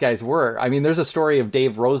way these guys were. I mean, there's a story of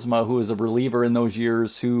Dave Rozema, who was a reliever in those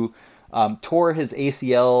years, who tore his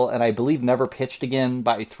ACL and I believe never pitched again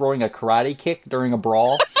by throwing a karate kick during a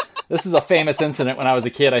brawl. This is a famous incident when I was a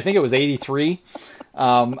kid. I think it was 83.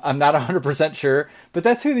 I'm not 100% sure, but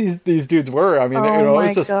that's who these dudes were. I mean,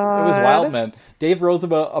 it was wild, man. Dave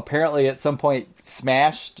Rozema apparently at some point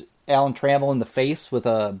smashed Alan Trammell in the face with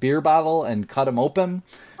a beer bottle and cut him open.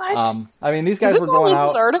 What? I mean, these guys were going out.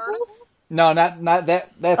 This article? No, not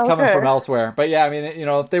that. That's coming from elsewhere. But yeah, I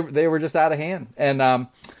mean, they were just out of hand. And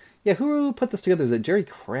who put this together? Is it Jerry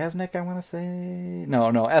Krasnick, I want to say?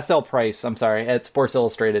 No, S.L. Price, I'm sorry, at Sports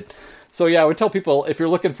Illustrated. So yeah, I would tell people, if you're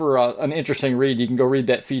looking for an interesting read, you can go read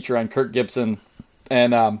that feature on Kirk Gibson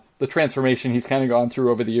and the transformation he's kind of gone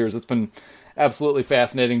through over the years. It's been absolutely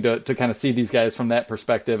fascinating to kind of see these guys from that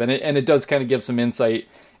perspective. And it does kind of give some insight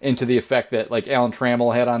into the effect that, like, Alan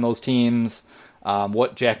Trammell had on those teams,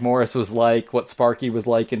 what Jack Morris was like, what Sparky was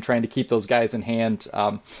like, and trying to keep those guys in hand,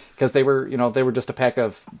 because they were just a pack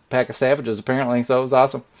of savages apparently. So it was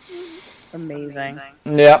awesome. Amazing.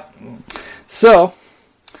 Yeah. So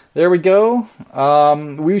there we go.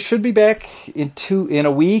 We should be back in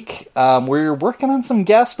a week. We're working on some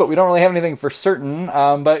guests, but we don't really have anything for certain.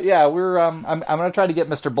 But yeah, I'm going to try to get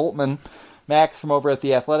Mr. Boltman, Max from over at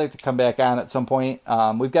The Athletic, to come back on at some point.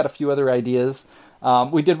 We've got a few other ideas.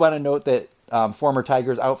 We did want to note that former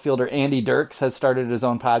Tigers outfielder Andy Dirks has started his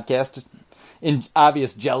own podcast, in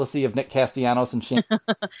obvious jealousy of Nick Castellanos and Shane.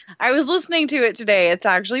 I was listening to it today. It's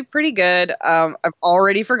actually pretty good. I've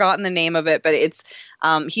already forgotten the name of it, but it's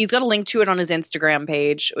he's got a link to it on his Instagram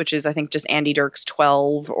page, which is, I think, just Andy Dirks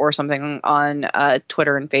 12 or something on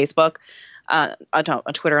Twitter and Facebook. On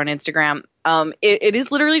Twitter and Instagram. It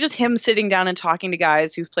is literally just him sitting down and talking to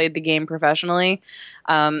guys who've played the game professionally,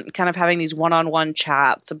 kind of having these one-on-one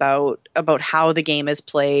chats about how the game is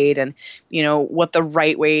played, and what the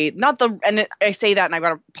right way, I say that and I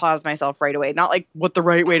got to pause myself right away, not like what the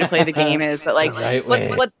right way to play the game is, but like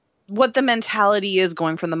what the mentality is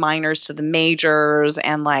going from the minors to the majors,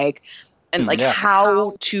 and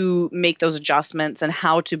how to make those adjustments, and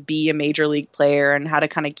how to be a major league player, and how to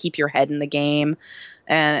kind of keep your head in the game,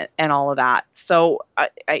 and all of that. So I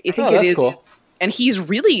think it is cool. And he's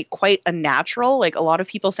really quite a natural. Like, a lot of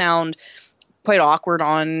people sound quite awkward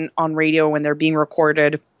on radio when they're being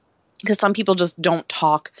recorded, because some people just don't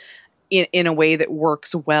talk in a way that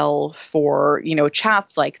works well for,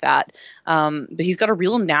 chats like that. But he's got a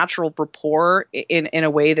real natural rapport in a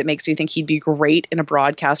way that makes me think he'd be great in a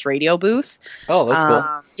broadcast radio booth. Oh, that's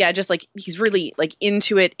cool. Yeah, just like, he's really like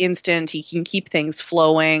into it, instant. He can keep things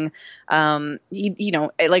flowing. He,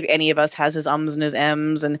 like any of us, has his ums and his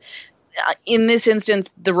ems, and in this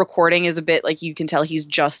instance, the recording is a bit like, you can tell he's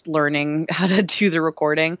just learning how to do the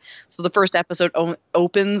recording. So the first episode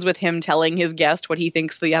opens with him telling his guest what he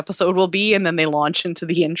thinks the episode will be, and then they launch into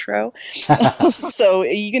the intro. So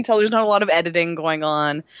you can tell there's not a lot of editing going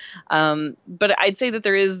on. But I'd say that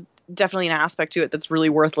there is definitely an aspect to it that's really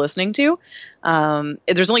worth listening to.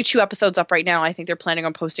 There's only 2 episodes up right now. I think they're planning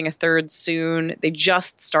on posting a 3rd soon. They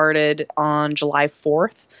just started on July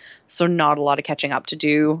 4th. So not a lot of catching up to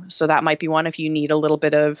do. So that might be one if you need a little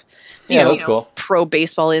bit of, cool. pro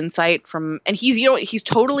baseball insight from, and he's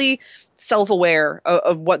totally self-aware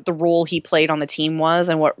of what the role he played on the team was,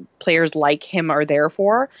 and what players like him are there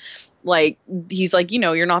for. Like, he's like,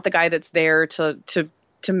 you're not the guy that's there to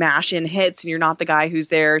mash in hits, and you're not the guy who's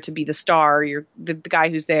there to be the star. You're the guy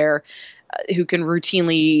who's there who can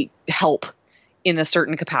routinely help in a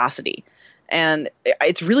certain capacity. And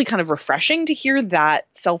it's really kind of refreshing to hear that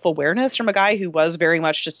self-awareness from a guy who was very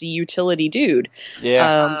much just a utility dude.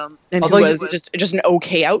 Yeah. And who was just an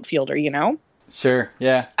okay outfielder, Sure,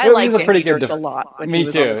 yeah. I liked Andy Dirks a lot. When Me he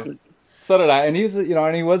was too. On the peak. So did I, and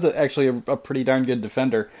he was actually a pretty darn good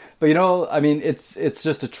defender. But I mean, it's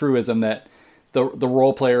just a truism that the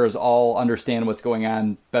role players all understand what's going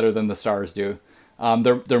on better than the stars do.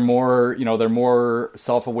 They're more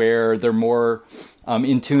self-aware. They're more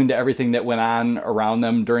in tune to everything that went on around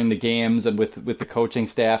them during the games and with the coaching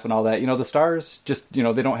staff and all that. The stars just they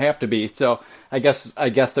don't have to be. So I guess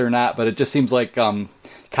they're not. But it just seems like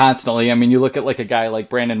constantly. I mean, you look at like a guy like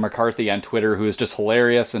Brandon McCarthy on Twitter, who is just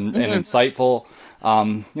hilarious and insightful.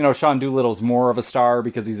 Sean Doolittle's more of a star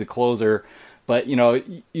because he's a closer. But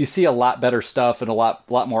you see a lot better stuff and a lot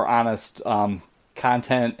more honest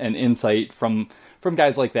content and insight from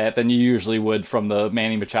guys like that than you usually would from the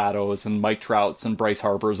Manny Machados and Mike Trouts and Bryce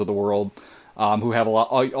Harpers of the world, who have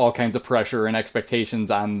all kinds of pressure and expectations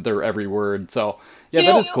on their every word. So yeah,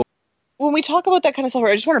 that is cool. When we talk about that kind of stuff,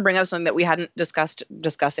 I just want to bring up something that we hadn't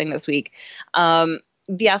discussing this week.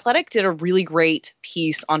 The Athletic did a really great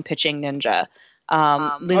piece on Pitching Ninja.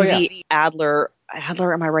 Lindsay Adler,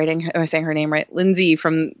 am I saying her name right? Lindsay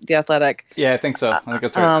from The Athletic. Yeah, I think so. I think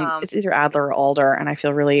that's right. It's either Adler or Alder, and I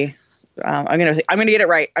feel really, I'm gonna get it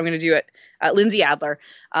right. I'm gonna do it. Lindsay Adler,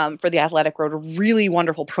 for The Athletic, wrote a really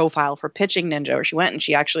wonderful profile for Pitching Ninja, where she went and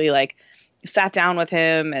she actually sat down with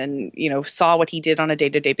him and saw what he did on a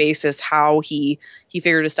day-to-day basis, how he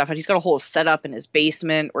figured his stuff out. He's got a whole setup in his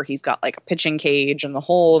basement where he's got a pitching cage and the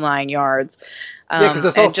whole 9 yards. Because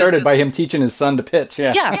this all started by him teaching his son to pitch.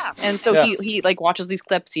 Yeah. And so he watches these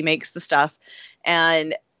clips, he makes the stuff,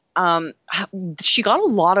 and she got a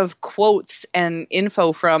lot of quotes and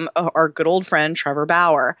info from our good old friend Trevor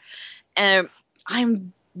Bauer. And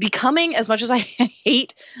I'm becoming, as much as I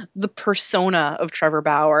hate the persona of Trevor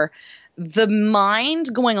Bauer, the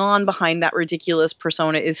mind going on behind that ridiculous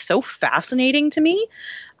persona is so fascinating to me.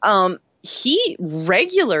 He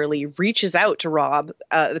regularly reaches out to Rob,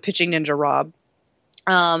 the Pitching Ninja Rob,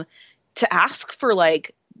 to ask for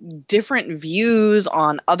different views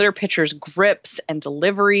on other pitchers' grips and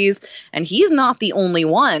deliveries. And he's not the only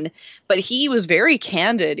one, but he was very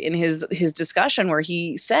candid in his discussion where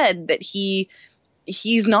he said that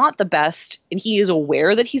he's not the best, and he is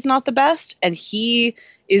aware that he's not the best, and he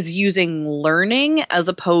is using learning as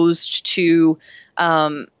opposed to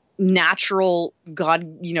natural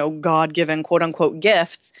God-given quote unquote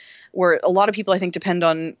gifts, where a lot of people I think depend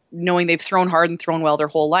on knowing they've thrown hard and thrown well their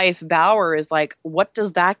whole life. Bauer is like, what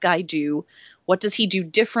does that guy do? What does he do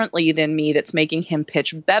differently than me that's making him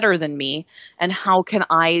pitch better than me? And how can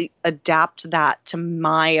I adapt that to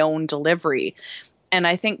my own delivery? And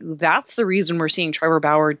I think that's the reason we're seeing Trevor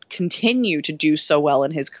Bauer continue to do so well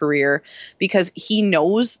in his career, because he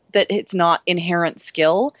knows that it's not inherent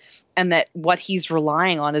skill and that what he's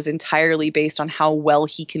relying on is entirely based on how well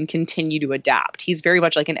he can continue to adapt. He's very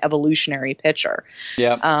much like an evolutionary pitcher.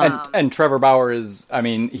 Yeah. And Trevor Bauer is,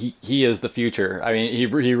 he is the future. He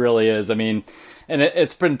really is. And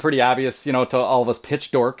it's been pretty obvious, to all of us pitch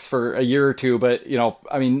dorks for a year or two, but,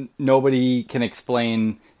 nobody can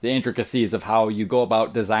explain the intricacies of how you go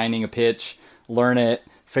about designing a pitch, learn it,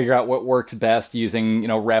 figure out what works best using,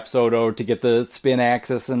 Rapsodo to get the spin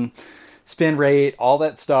axis and spin rate, all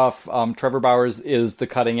that stuff. Trevor Bauer is the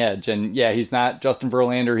cutting edge. And yeah, he's not Justin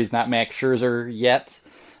Verlander. He's not Max Scherzer yet.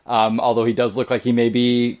 Although he does look like he may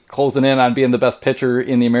be closing in on being the best pitcher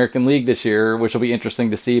in the American League this year, which will be interesting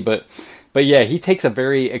to see. But yeah, he takes a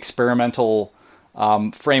very experimental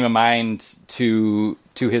frame of mind to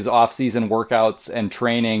his off-season workouts and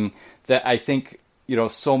training that I think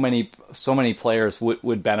so many players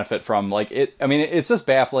would benefit from. It's just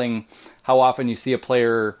baffling how often you see a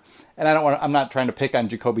player, and I'm not trying to pick on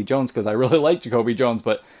Jacoby Jones because I really like Jacoby Jones,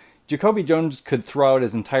 but Jacoby Jones could throw out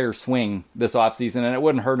his entire swing this offseason and it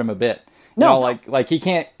wouldn't hurt him a bit. He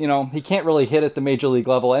can't really hit at the major league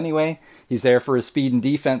level anyway. He's there for his speed and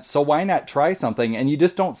defense. So why not try something? And you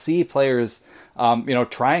just don't see players,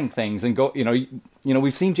 trying things and go,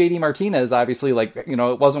 we've seen JD Martinez, obviously,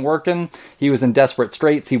 it wasn't working. He was in desperate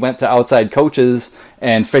straits. He went to outside coaches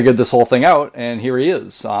and figured this whole thing out. And here he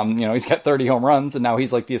is. He's got 30 home runs and now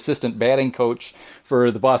he's like the assistant batting coach for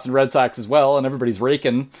the Boston Red Sox as well. And everybody's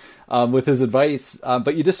raking with his advice.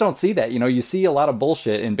 But you just don't see that. You see a lot of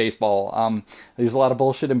bullshit in baseball. There's a lot of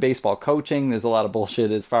bullshit in baseball coaching. There's a lot of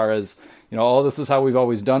bullshit as far as, this is how we've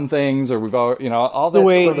always done things, or we've all, all that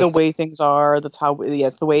the way things are. That's how,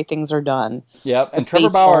 the way things are done. Yep. And Trevor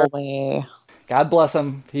Bauer, God bless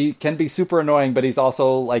him. He can be super annoying, but he's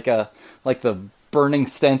also like the burning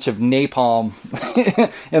stench of napalm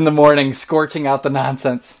in the morning, scorching out the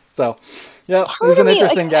nonsense. So, yeah, he's an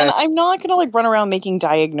interesting guy. And I'm not going to run around making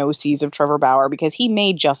diagnoses of Trevor Bauer because he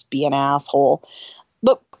may just be an asshole.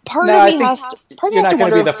 But part No, of I me think has to, part of me you're has not to going to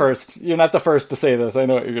wonder. be the first. You're not the first to say this. I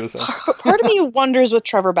know what you're going to say. Part of me wonders with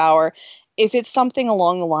Trevor Bauer if it's something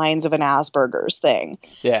along the lines of an Asperger's thing.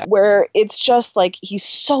 Yeah. Where it's just like he's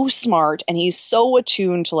so smart and he's so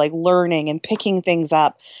attuned to like learning and picking things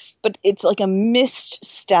up, but it's like a missed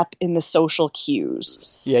step in the social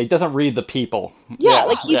cues. Yeah, he doesn't read the people. Yeah,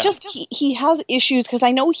 like he has issues, because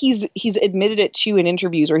I know he's admitted it too in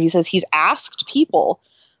interviews where he says he's asked people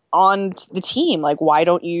on the team, like, why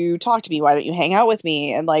don't you talk to me? Why don't you hang out with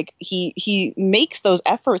me? And like he makes those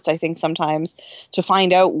efforts, I think, sometimes to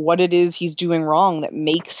find out what it is he's doing wrong that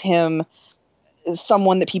makes him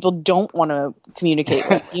someone that people don't want to communicate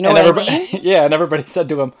with. You know what I mean? Yeah, and everybody said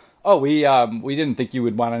to him, "Oh, we didn't think you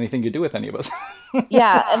would want anything to do with any of us."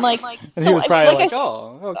 Yeah, and like, and so he was probably like, I,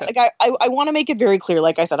 "Oh, okay." Like I want to make it very clear.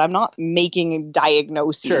 Like I said, I'm not making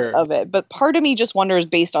diagnoses of it, but part of me just wonders,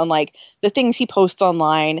 based on like the things he posts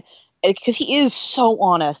online, because he is so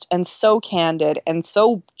honest and so candid and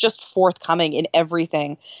so just forthcoming in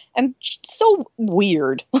everything, and so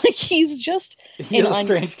weird. Like he's just he's a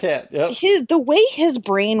strange cat. Yep. The way his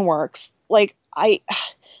brain works, like I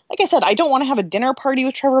said, I don't want to have a dinner party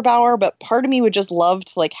with Trevor Bauer, but part of me would just love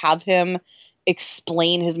to like have him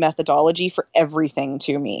explain his methodology for everything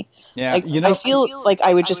to me. Yeah, like, I feel like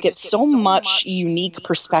I would just get so much unique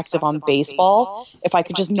perspective on baseball if I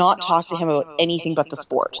could just not talk to him about anything but the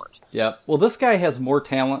sport. Yeah. Well, this guy has more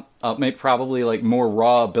talent, maybe probably like more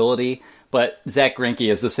raw ability, but Zach Greinke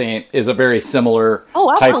is a very similar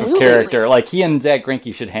type of character. Like he and Zach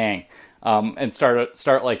Greinke should hang. And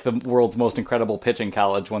start like the world's most incredible pitching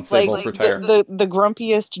college once they both retire. The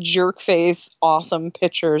grumpiest jerk face awesome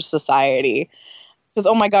pitchers society. Because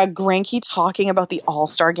oh my god, Greinke talking about the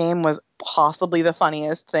All-Star game was possibly the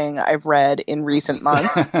funniest thing I've read in recent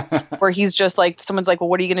months. Where he's just like, someone's like, well,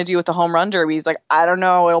 what are you going to do with the home run derby? He's like, I don't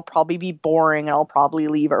know. It'll probably be boring and I'll probably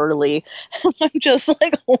leave early. And I'm just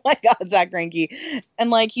like, oh my god, Zach Greinke.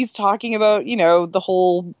 And like he's talking about, you know, the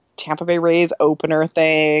whole Tampa Bay Rays opener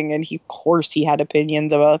thing, and of course he had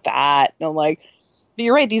opinions about that. And I'm like, but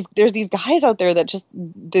you're right, there's these guys out there that just,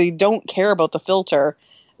 they don't care about the filter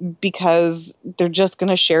because they're just going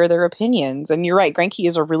to share their opinions. And you're right, Greinke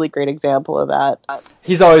is a really great example of that.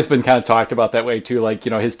 He's always been kind of talked about that way too, like,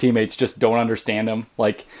 you know, his teammates just don't understand him.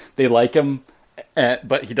 Like they like him,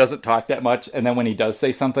 but he doesn't talk that much, and then when he does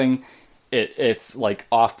say something, it's like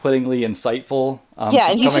off-puttingly insightful. And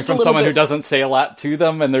he's coming from someone who doesn't say a lot to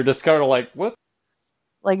them, and they're just kind of like, what?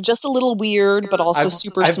 Like just a little weird, but also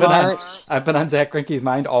super smart. I've been on Zach Greinke's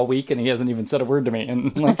mind all week, and he hasn't even said a word to me,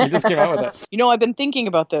 and like he just came out with it. You know, I've been thinking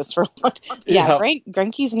about this for a long time. Yeah,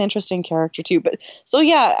 Greinke's an interesting character too. But so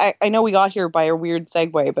yeah, I know we got here by a weird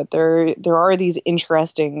segue, but there are these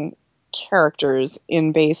interesting characters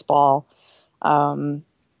in baseball.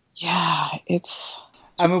 It's.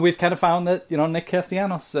 I mean, we've kind of found that, you know, Nick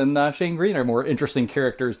Castellanos and Shane Green are more interesting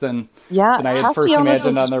characters than I had first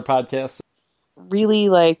imagined on their podcast. Really,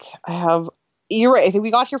 like, you're right. I think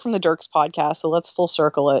we got here from the Dirks podcast, so let's full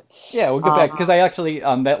circle it. Yeah, we'll get back, because I actually,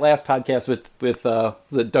 that last podcast with was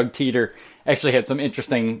it Doug Teeter, actually had some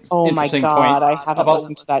interesting Oh my God, points I haven't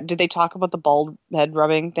listened to that. Did they talk about the bald head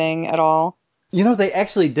rubbing thing at all? You know, they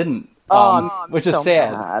actually didn't, which is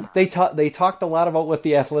sad. Mad. They talked a lot about what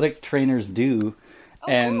the athletic trainers do.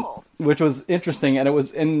 And cool. Which was interesting, and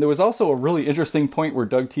there was also a really interesting point where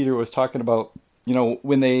Doug Teeter was talking about, you know,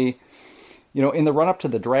 when they, you know, in the run up to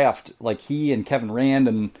the draft, like he and Kevin Rand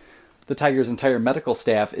and the Tigers' entire medical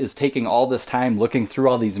staff is taking all this time looking through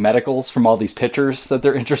all these medicals from all these pitchers that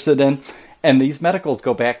they're interested in, and these medicals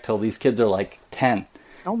go back till these kids are like 10.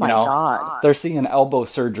 Oh my God. They're seeing elbow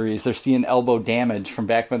surgeries, they're seeing elbow damage from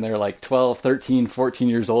back when they're like 12, 13, 14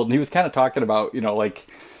 years old, and he was kind of talking about, you know, like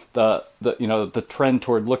the you know, the trend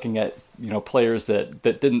toward looking at, you know, players that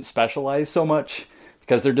didn't specialize so much,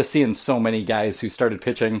 because they're just seeing so many guys who started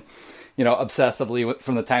pitching, you know, obsessively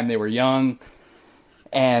from the time they were young,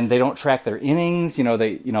 and they don't track their innings. You know,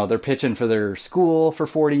 they're pitching for their school for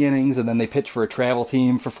 40 innings, and then they pitch for a travel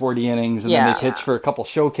team for 40 innings, and then they pitch for a couple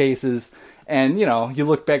showcases. And, you know, you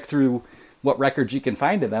look back through what records you can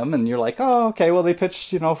find of them, and you're like, oh, okay, well, they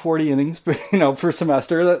pitched, you know, 40 innings, you know, per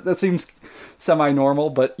semester. That seems semi-normal,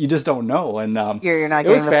 but you just don't know. And you're not it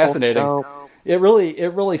was fascinating. It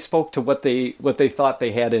really spoke to what they thought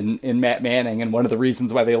they had in Matt Manning, and one of the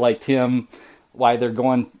reasons why they liked him, why they're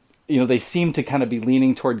going, you know, they seem to kind of be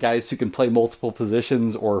leaning toward guys who can play multiple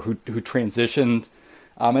positions or who transitioned.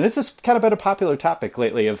 And it's just kind of been a popular topic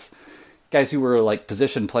lately of guys who were like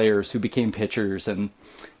position players who became pitchers, and,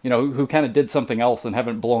 you know, who kind of did something else and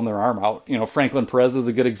haven't blown their arm out. You know, Franklin Perez is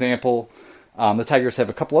a good example. The Tigers have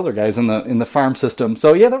a couple other guys in the farm system.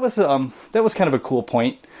 So yeah, that was kind of a cool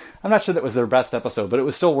point. I'm not sure that was their best episode, but it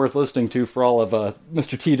was still worth listening to for all of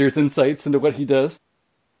Mr. Teeter's insights into what he does.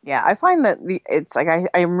 Yeah, I find that it's like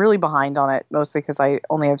I'm really behind on it, mostly because I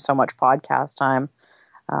only have so much podcast time.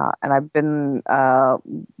 And I've been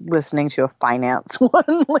listening to a finance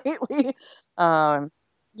one lately.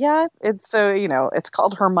 Yeah, it's it's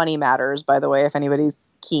called Her Money Matters, by the way, if anybody's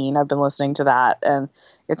keen. I've been listening to that, and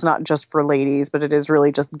it's not just for ladies, but it is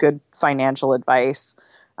really just good financial advice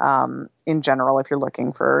in general if you're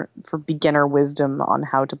looking for beginner wisdom on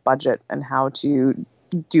how to budget and how to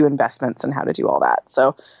do investments and how to do all that.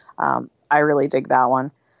 So I really dig that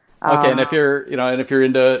one. Okay, and if you're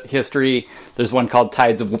into history, there's one called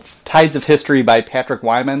Tides of History by Patrick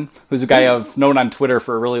Wyman, who's a guy I've known on Twitter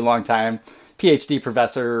for a really long time. PhD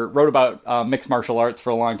professor, wrote about mixed martial arts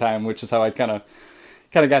for a long time, which is how I kind of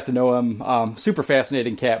got to know him. Super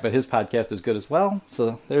fascinating cat, but his podcast is good as well.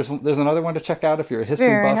 So there's another one to check out if you're a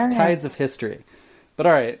history buff. Nice. Tides of History. But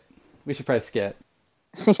all right, we should probably skit.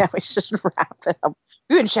 Yeah, we should wrap it up.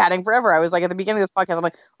 We've been chatting forever. I was like, at the beginning of this podcast, I'm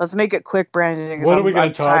like, let's make it quick, Brandon. What are we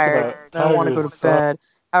going to talk about? I don't want to go to bed.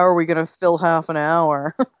 How are we going to fill half an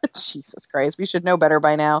hour? Jesus Christ. We should know better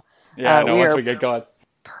by now. Yeah, I know. Once we get going.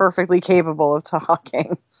 Perfectly capable of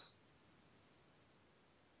talking.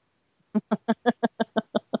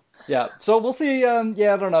 Yeah, so we'll see. I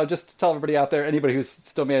don't know. Just to tell everybody out there, anybody who's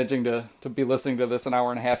still managing to be listening to this an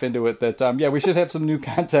hour and a half into it, that we should have some new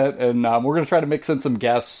content, and we're going to try to mix in some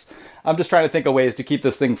guests. I'm just trying to think of ways to keep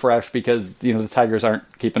this thing fresh because the Tigers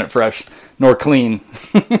aren't keeping it fresh nor clean.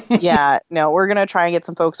 Yeah, no, we're going to try and get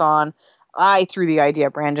some folks on. I threw the idea,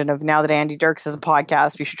 Brandon, of now that Andy Dirks is a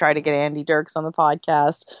podcast, we should try to get Andy Dirks on the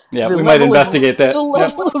podcast. Yeah, we might investigate that. The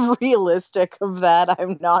level of realistic of that,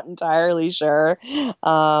 I'm not entirely sure.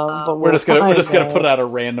 But we're just gonna put out a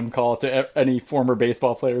random call to any former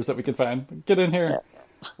baseball players that we can find. Get in here.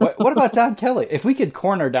 Yeah. What about Don Kelly? If we could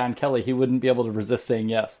corner Don Kelly, he wouldn't be able to resist saying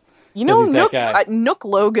yes. Nook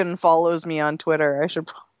Logan follows me on Twitter. I should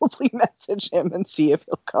probably message him and see if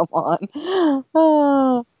he'll come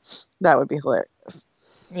on. That would be hilarious.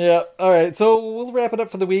 Yeah. All right. So we'll wrap it up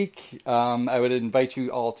for the week. I would invite you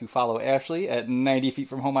all to follow Ashley at 90 Feet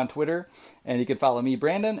From Home on Twitter. And you can follow me,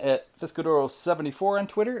 Brandon, at Fiscadoro74 on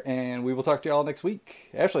Twitter. And we will talk to you all next week.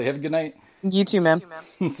 Ashley, have a good night. You too, man.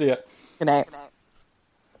 See ya. Good night.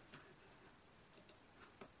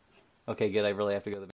 Okay, good. I really have to go to the